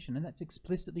origination, and that's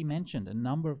explicitly mentioned a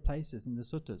number of places in the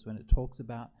suttas when it talks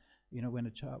about,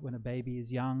 when a baby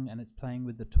is young and it's playing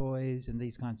with the toys and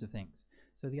these kinds of things.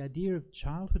 So the idea of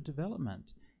childhood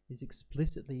development is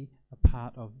explicitly a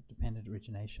part of dependent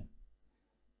origination.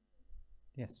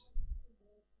 Yes?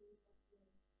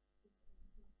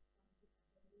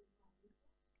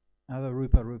 The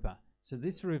rupa. So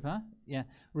this rupa,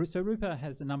 so rupa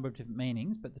has a number of different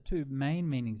meanings, but the 2 main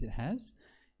meanings it has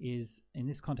is, in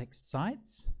this context,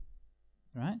 sights,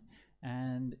 right?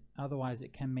 And otherwise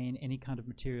it can mean any kind of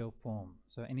material form,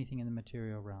 so anything in the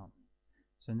material realm.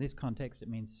 So in this context it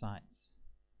means sights.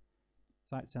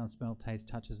 Sight, sound, smell, taste,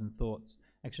 touches, and thoughts.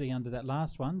 Actually, under that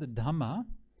last one, the Dhamma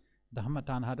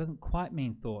tanha doesn't quite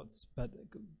mean thoughts, but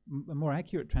a more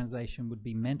accurate translation would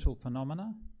be mental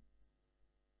phenomena.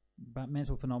 But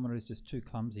mental phenomena is just too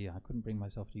clumsy. I couldn't bring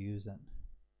myself to use it.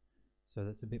 So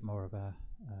that's a bit more of a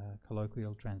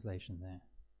colloquial translation there.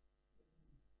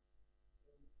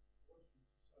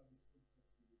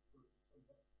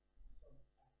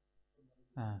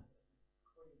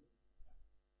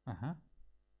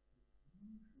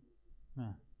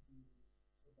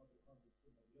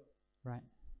 Right.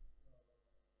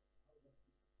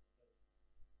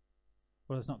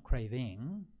 Well, it's not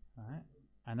craving, right?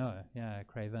 I know, yeah,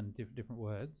 craven, different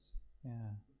words,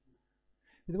 yeah.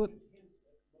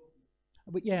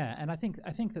 But yeah, and I think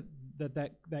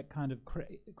that kind of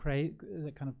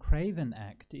craven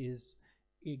act is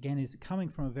coming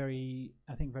from a very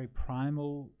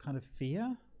primal kind of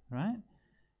fear, right?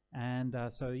 And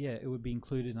so yeah, it would be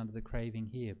included under the craving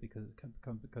here because it's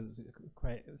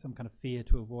some kind of fear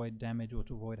to avoid damage or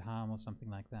to avoid harm or something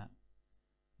like that.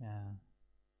 Yeah.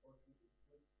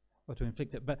 Or to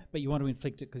inflict it, but you want to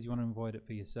inflict it because you want to avoid it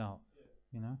for yourself.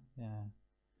 You know? Yeah.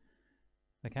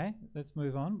 Okay, let's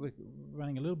move on. We're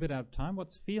running a little bit out of time.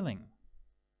 What's feeling?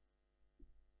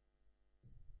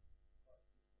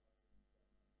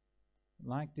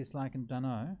 Like, dislike, and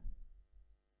dunno.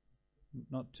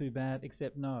 Not too bad,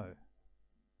 except no.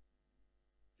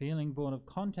 Feeling born of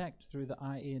contact through the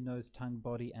eye, ear, nose, tongue,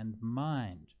 body, and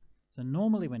mind. So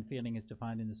normally when feeling is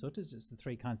defined in the suttas, it's the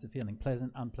three kinds of feeling: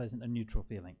 pleasant, unpleasant, and neutral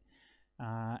feeling.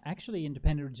 Actually,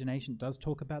 independent origination does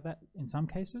talk about that in some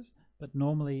cases, but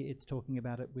normally it's talking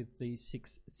about it with the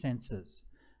six senses.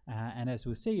 And as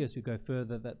we'll see as we go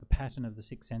further, that the pattern of the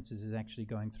six senses is actually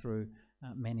going through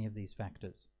many of these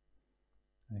factors.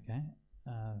 Okay,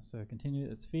 so continue.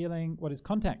 It's feeling. What is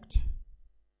contact?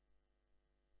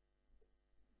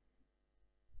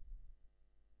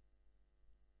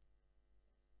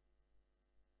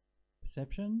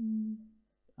 Perception,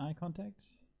 eye contact.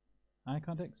 Eye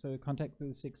contact, so contact through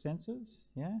the six senses,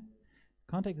 yeah?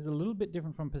 Contact is a little bit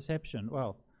different from perception.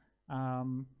 Well,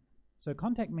 so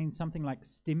contact means something like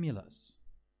stimulus.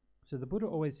 So the Buddha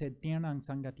always said, Tirnang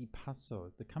Sangati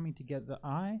Passo, the coming together, the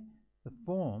eye, the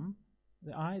form,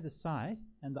 the eye, the sight,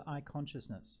 and the eye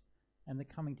consciousness. And the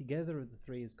coming together of the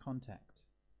three is contact.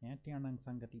 Yeah, Tirnang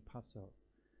Sangati Passo.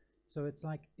 So it's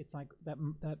like that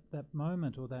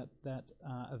moment or that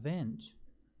event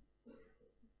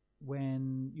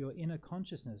when your inner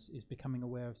consciousness is becoming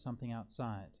aware of something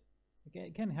outside.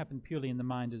 It can happen purely in the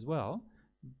mind as well,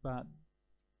 but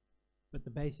the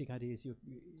basic idea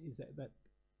is that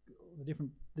the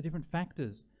different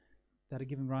factors that are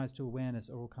giving rise to awareness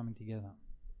are all coming together.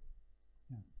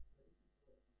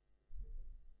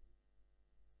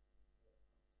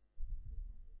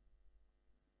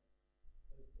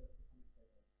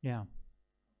 Yeah.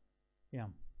 Yeah.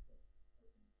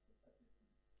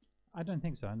 I don't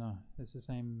think so, no. It's the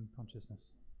same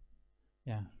consciousness.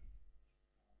 Yeah.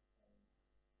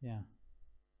 Yeah.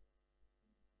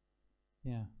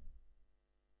 Yeah.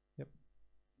 Yep.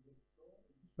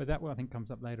 But that one I think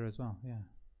comes up later as well, yeah.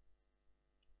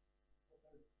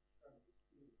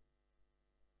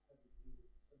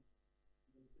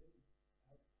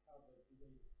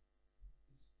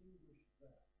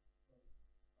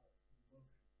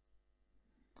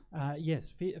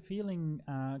 Yes, feeling,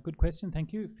 good question,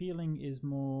 thank you. Feeling is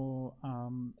more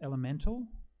elemental,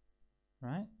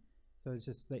 right? So it's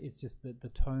just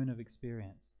the tone of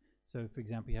experience. So for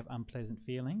example, you have unpleasant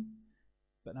feeling,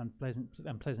 but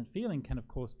unpleasant feeling can of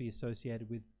course be associated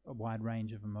with a wide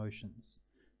range of emotions.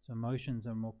 So emotions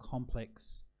are a more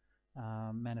complex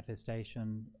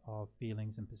manifestation of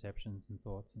feelings and perceptions and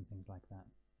thoughts and things like that.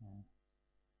 Yeah.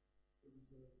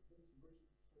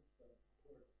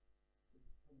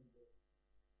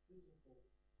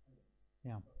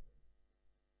 Yeah.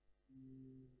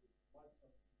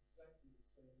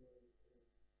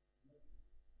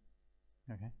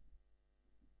 Okay.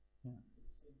 Yeah.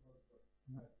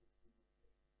 Yeah.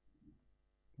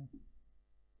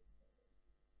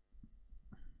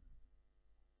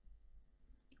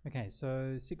 Okay,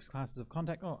 so 6 classes of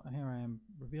contact. Oh, here I am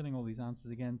revealing all these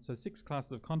answers again. So 6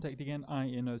 classes of contact again: eye,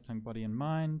 ear, nose, tongue, body, and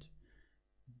mind.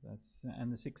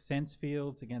 And the 6 sense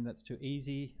fields, again, that's too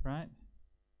easy, right?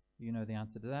 You know the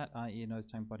answer to that: eye, ear, nose,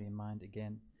 tongue, body, and mind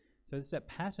again. So it's that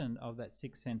pattern of that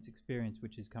 6 sense experience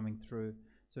which is coming through.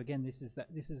 So again,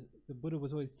 the Buddha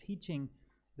was always teaching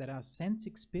that our sense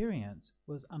experience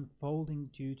was unfolding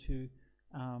due to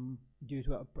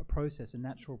a process, a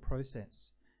natural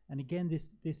process. And again,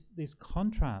 this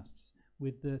contrasts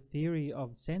with the theory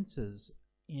of senses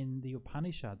in the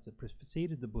Upanishads that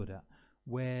preceded the Buddha,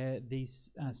 where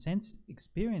these sense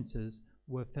experiences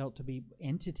were felt to be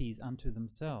entities unto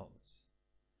themselves,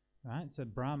 right? So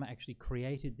Brahma actually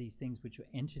created these things which were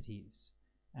entities,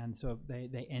 and so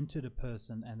they entered a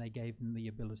person and they gave them the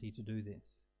ability to do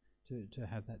this, to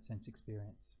have that sense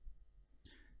experience.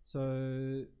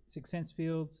 So 6 sense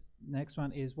fields. Next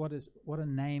one is what are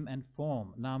name and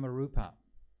form, nama rupa?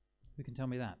 Who can tell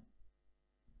me that?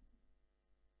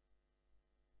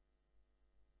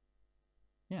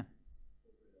 Yeah.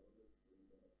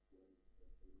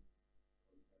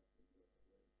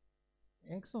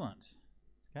 Excellent.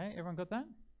 Okay, everyone got that?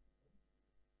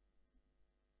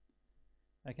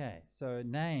 Okay, so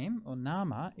name or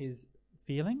nama is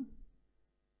feeling,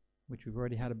 which we've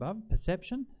already had above,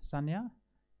 perception, sanya,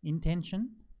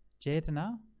 intention,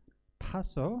 cetana,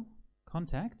 passo,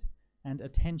 contact, and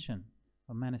attention,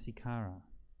 or manasikara.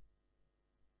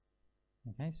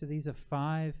 Okay, so these are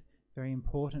 5 very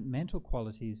important mental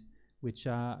qualities which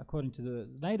are, according to the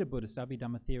later Buddhist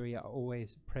Abhidhamma theory, are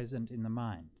always present in the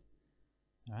mind.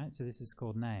 All right, so this is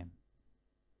called name.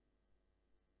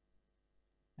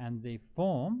 And the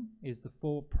form is the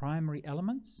 4 primary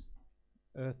elements: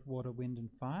 earth, water, wind,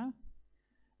 and fire,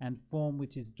 and form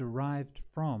which is derived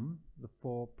from the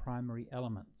 4 primary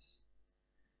elements.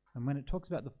 And when it talks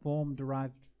about the form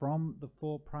derived from the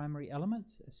 4 primary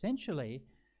elements, essentially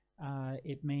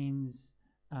it means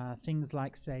things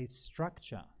like, say,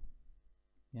 structure,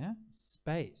 yeah,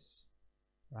 space,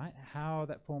 right? How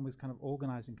that form is kind of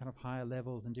organized in kind of higher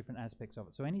levels and different aspects of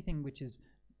it. So anything which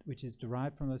is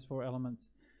derived from those 4 elements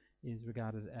is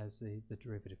regarded as the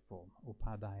derivative form,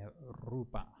 upadaya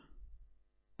rupa.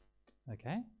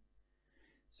 Okay?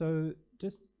 So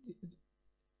just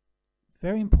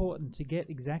very important to get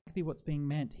exactly what's being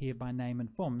meant here by name and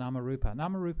form, nama rupa.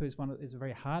 Nama rupa is a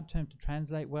very hard term to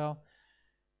translate well,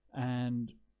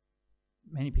 and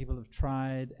many people have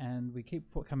tried, and we keep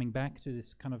coming back to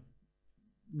this kind of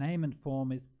name and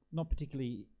form is not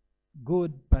particularly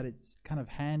good, but it's kind of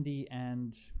handy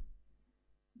and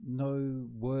no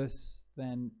worse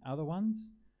than other ones.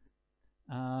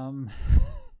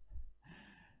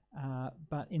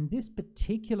 But in this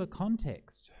particular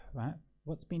context, right,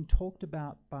 what's been talked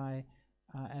about by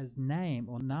as name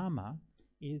or nama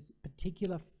is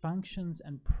particular functions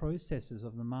and processes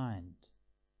of the mind.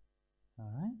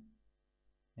 All right?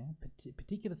 Yeah,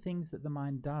 particular things that the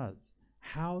mind does,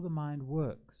 how the mind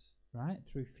works, right?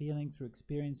 Through feeling, through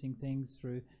experiencing things,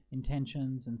 through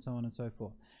intentions, and so on and so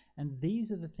forth. And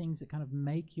these are the things that kind of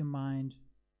make your mind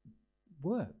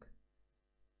work,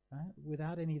 right?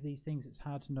 Without any of these things, it's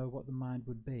hard to know what the mind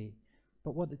would be.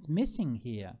 But what it's missing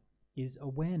here is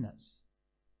awareness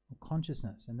or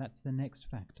consciousness, and that's the next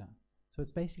factor. So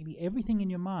it's basically everything in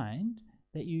your mind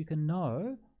that you can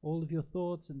know, all of your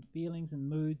thoughts and feelings and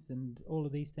moods and all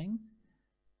of these things,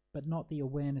 but not the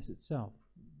awareness itself,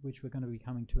 which we're going to be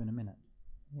coming to in a minute.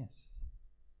 Yes.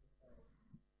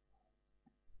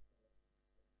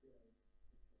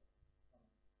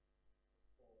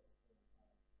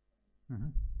 Mm-hmm.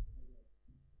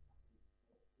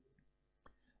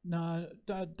 No,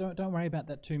 don't worry about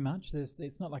that too much.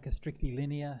 It's not like a strictly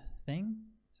linear thing.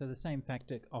 So the same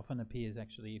factor often appears,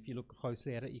 actually. If you look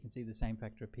closely at it, you can see the same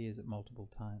factor appears at multiple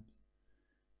times.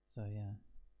 So yeah.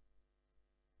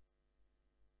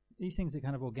 These things are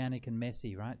kind of organic and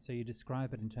messy, right? So you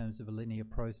describe it in terms of a linear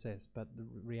process, but the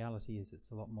reality is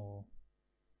it's a lot more,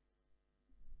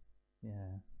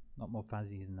 yeah, a lot more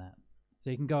fuzzy than that.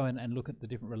 So you can go and look at the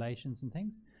different relations and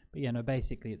things, but yeah, no,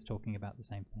 basically it's talking about the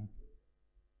same thing.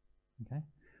 Okay?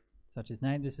 Such as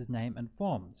name, this is name and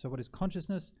form. So what is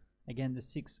consciousness? Again, the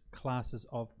 6 classes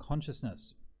of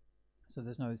consciousness. So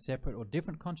there's no separate or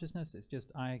different consciousness, it's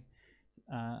just eye,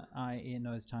 ear,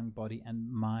 nose, tongue, body,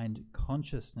 and mind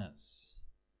consciousness.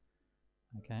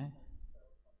 Okay?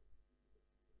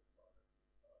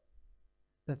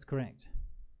 That's correct.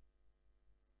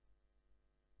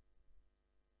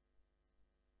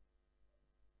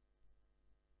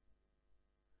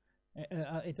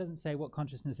 It doesn't say what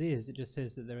consciousness is, it just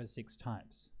says that there are 6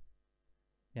 types.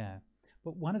 Yeah.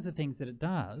 But one of the things that it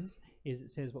does is it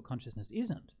says what consciousness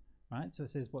isn't, right? So it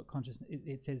says what consciousness,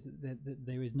 it says that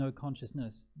there is no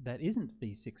consciousness that isn't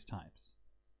these 6 types,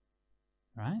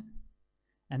 right?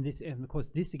 And this, and of course,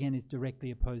 this again is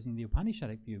directly opposing the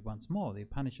Upanishadic view once more. The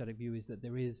Upanishadic view is that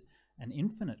there is an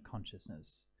infinite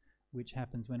consciousness, which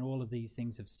happens when all of these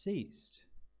things have ceased,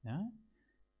 yeah?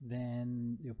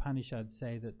 Then the Upanishads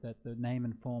say that the name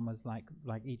and form is like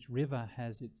each river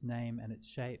has its name and its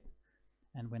shape,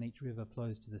 and when each river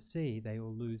flows to the sea, they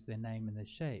all lose their name and their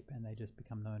shape, and they just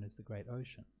become known as the great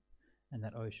ocean. And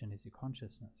that ocean is your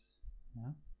consciousness.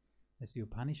 Yeah? That's the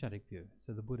Upanishadic view.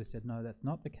 So the Buddha said, no, that's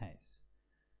not the case.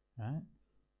 Right?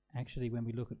 Actually, when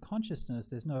we look at consciousness,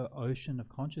 there's no ocean of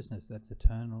consciousness that's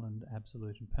eternal and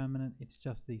absolute and permanent. It's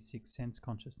just these 6 sense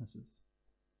consciousnesses.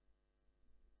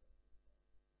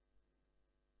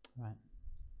 Right.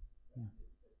 Yeah.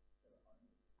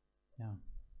 Yeah.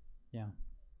 Yeah.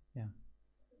 Yeah.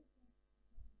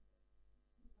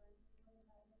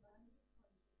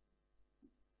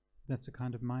 That's a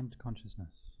kind of mind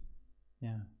consciousness.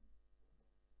 Yeah.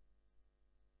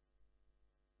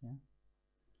 Yeah.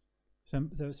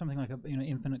 So something like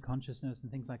infinite consciousness and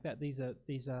things like that. These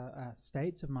are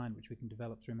states of mind which we can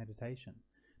develop through meditation,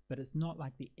 but it's not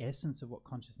like the essence of what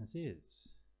consciousness is.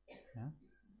 Yeah.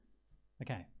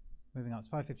 Okay. Moving on. It's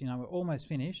 5:59. We're almost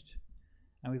finished,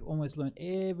 and we've almost learned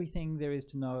everything there is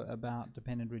to know about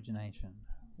dependent origination.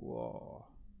 Whoa,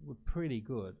 we're pretty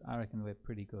good. I reckon we're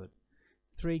pretty good.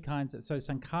 3 kinds of, so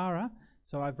sankhara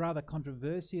So I've rather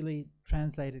controversially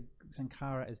translated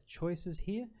sankhara as choices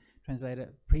here, translated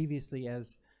previously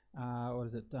as,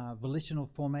 volitional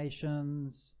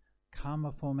formations,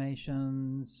 karma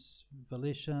formations,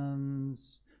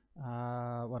 volitions,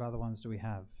 what other ones do we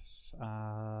have?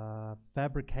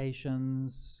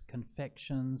 Fabrications,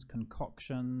 confections,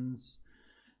 concoctions.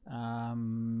 Oh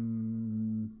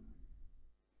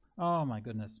my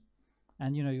goodness.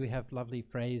 And you know, we have lovely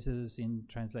phrases in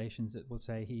translations that will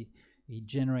say he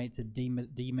generates a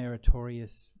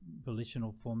demeritorious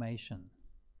volitional formation.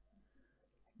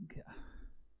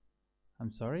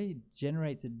 I'm sorry?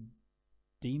 Generates a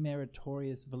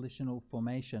demeritorious volitional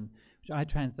formation, which I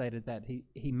translated that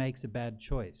he makes a bad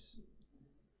choice.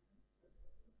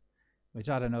 Which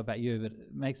I don't know about you, but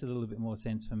it makes a little bit more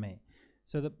sense for me.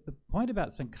 So the point about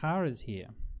sankharas here,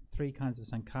 3 kinds of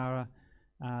sankhara,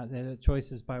 they're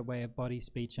choices by way of body,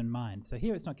 speech, and mind. So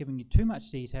here it's not giving you too much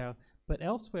detail, but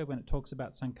elsewhere when it talks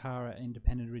about sankhara,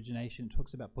 independent origination, it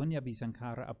talks about punyabhi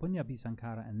sankhara, apunyabhi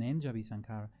sankhara, and nenjabhi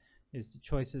sankhara. There's the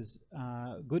choices,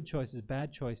 good choices,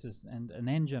 bad choices, and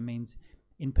anenja means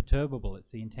imperturbable.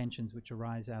 It's the intentions which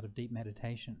arise out of deep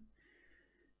meditation.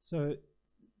 So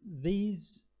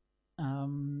these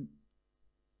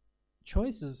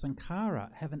choices,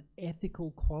 sankhara, have an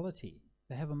ethical quality.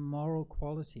 They have a moral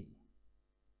quality,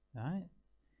 right?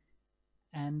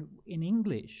 And in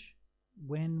English,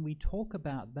 when we talk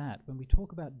about that, when we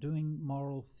talk about doing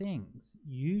moral things,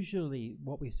 usually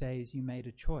what we say is you made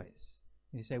a choice.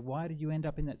 You say, why did you end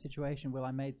up in that situation? Well,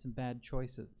 I made some bad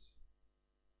choices.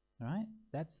 All right?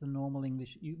 That's the normal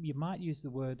English. You might use the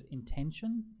word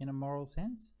intention in a moral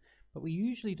sense, but we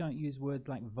usually don't use words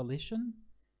like volition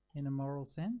in a moral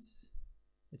sense.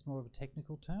 It's more of a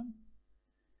technical term.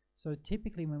 So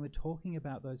typically when we're talking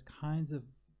about those kinds of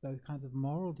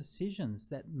moral decisions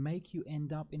that make you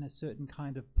end up in a certain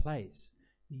kind of place,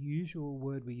 the usual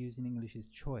word we use in English is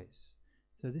choice.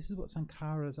 So this is what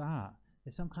sankharas are.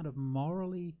 There's some kind of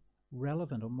morally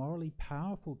relevant or morally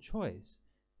powerful choice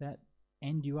that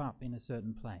end you up in a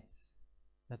certain place.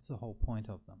 That's the whole point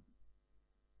of them.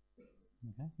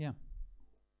 Okay, yeah.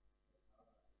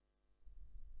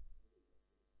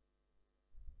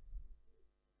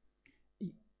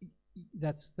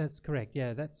 That's correct.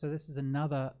 Yeah, so this is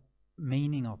another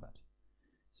meaning of it.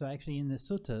 So actually in the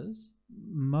suttas,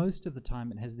 most of the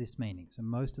time it has this meaning. So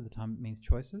most of the time it means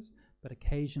choices, but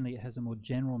occasionally it has a more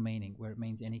general meaning where it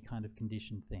means any kind of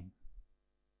conditioned thing.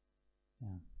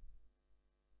 Yeah.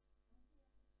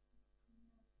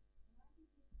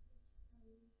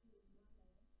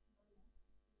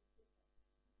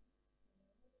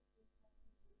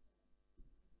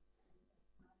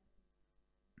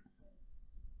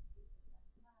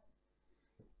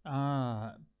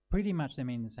 Pretty much they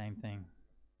mean the same thing.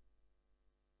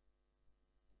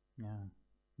 Yeah.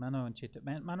 Mano and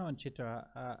Chitta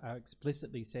are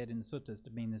explicitly said in the suttas to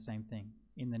mean the same thing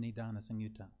in the Nidana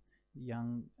Samyutta.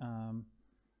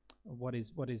 What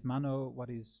is Mano, what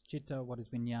is Chitta, what is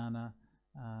Vijnana,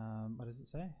 what does it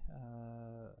say?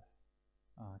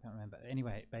 I can't remember.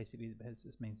 Anyway, basically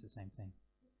it means the same thing.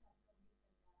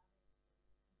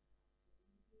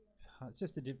 It's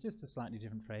just a slightly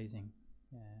different phrasing.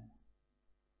 Yeah.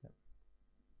 Yep.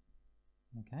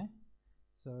 Okay.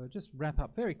 So just wrap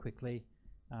up very quickly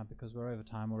because we're over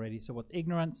time already. So what's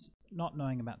ignorance? Not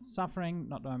knowing about suffering,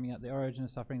 not knowing about the origin of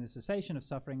suffering, the cessation of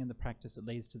suffering, and the practice that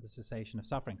leads to the cessation of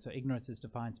suffering. So ignorance is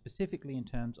defined specifically in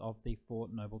terms of the 4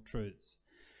 Noble Truths.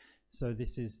 So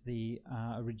this is the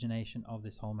origination of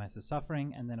this whole mass of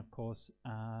suffering, and then of course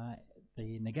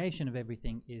the negation of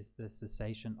everything is the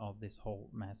cessation of this whole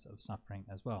mass of suffering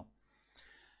as well.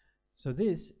 So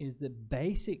this is the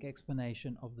basic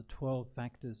explanation of the 12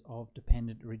 factors of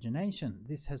dependent origination.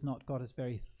 This has not got us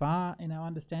very far in our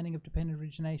understanding of dependent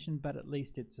origination, but at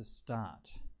least it's a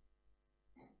start.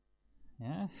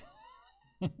 Yeah?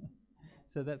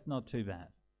 So that's not too bad.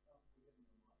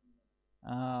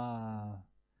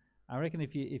 I reckon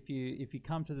if you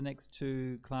come to the next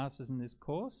 2 classes in this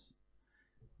course,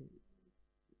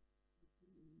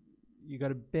 you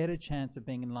got a better chance of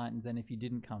being enlightened than if you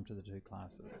didn't come to the 2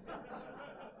 classes.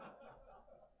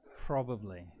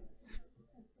 Probably.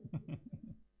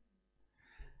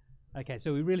 Okay,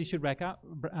 so we really should wrap up.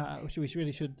 We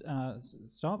really should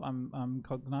stop. I'm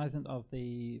cognizant of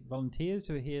the volunteers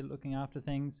who are here looking after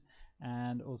things,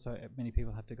 and also many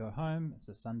people have to go home. It's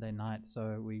a Sunday night,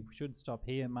 so we should stop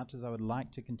here, much as I would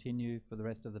like to continue for the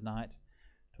rest of the night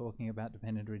talking about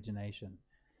dependent origination.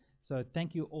 So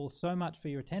thank you all so much for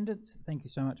your attendance. Thank you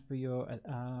so much for your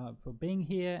for being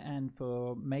here and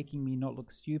for making me not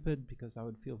look stupid, because I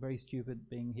would feel very stupid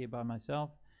being here by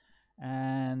myself.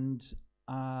 And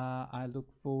I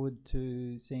look forward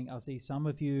to seeing, I'll see some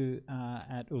of you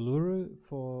at Uluru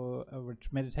for a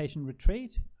meditation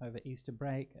retreat over Easter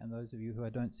break, and those of you who I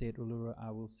don't see at Uluru,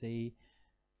 I will see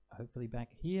hopefully back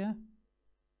here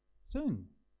soon.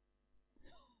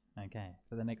 Okay,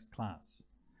 for the next class.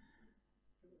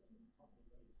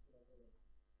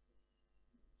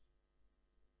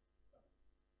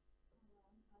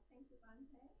 Thank you,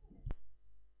 Bhante.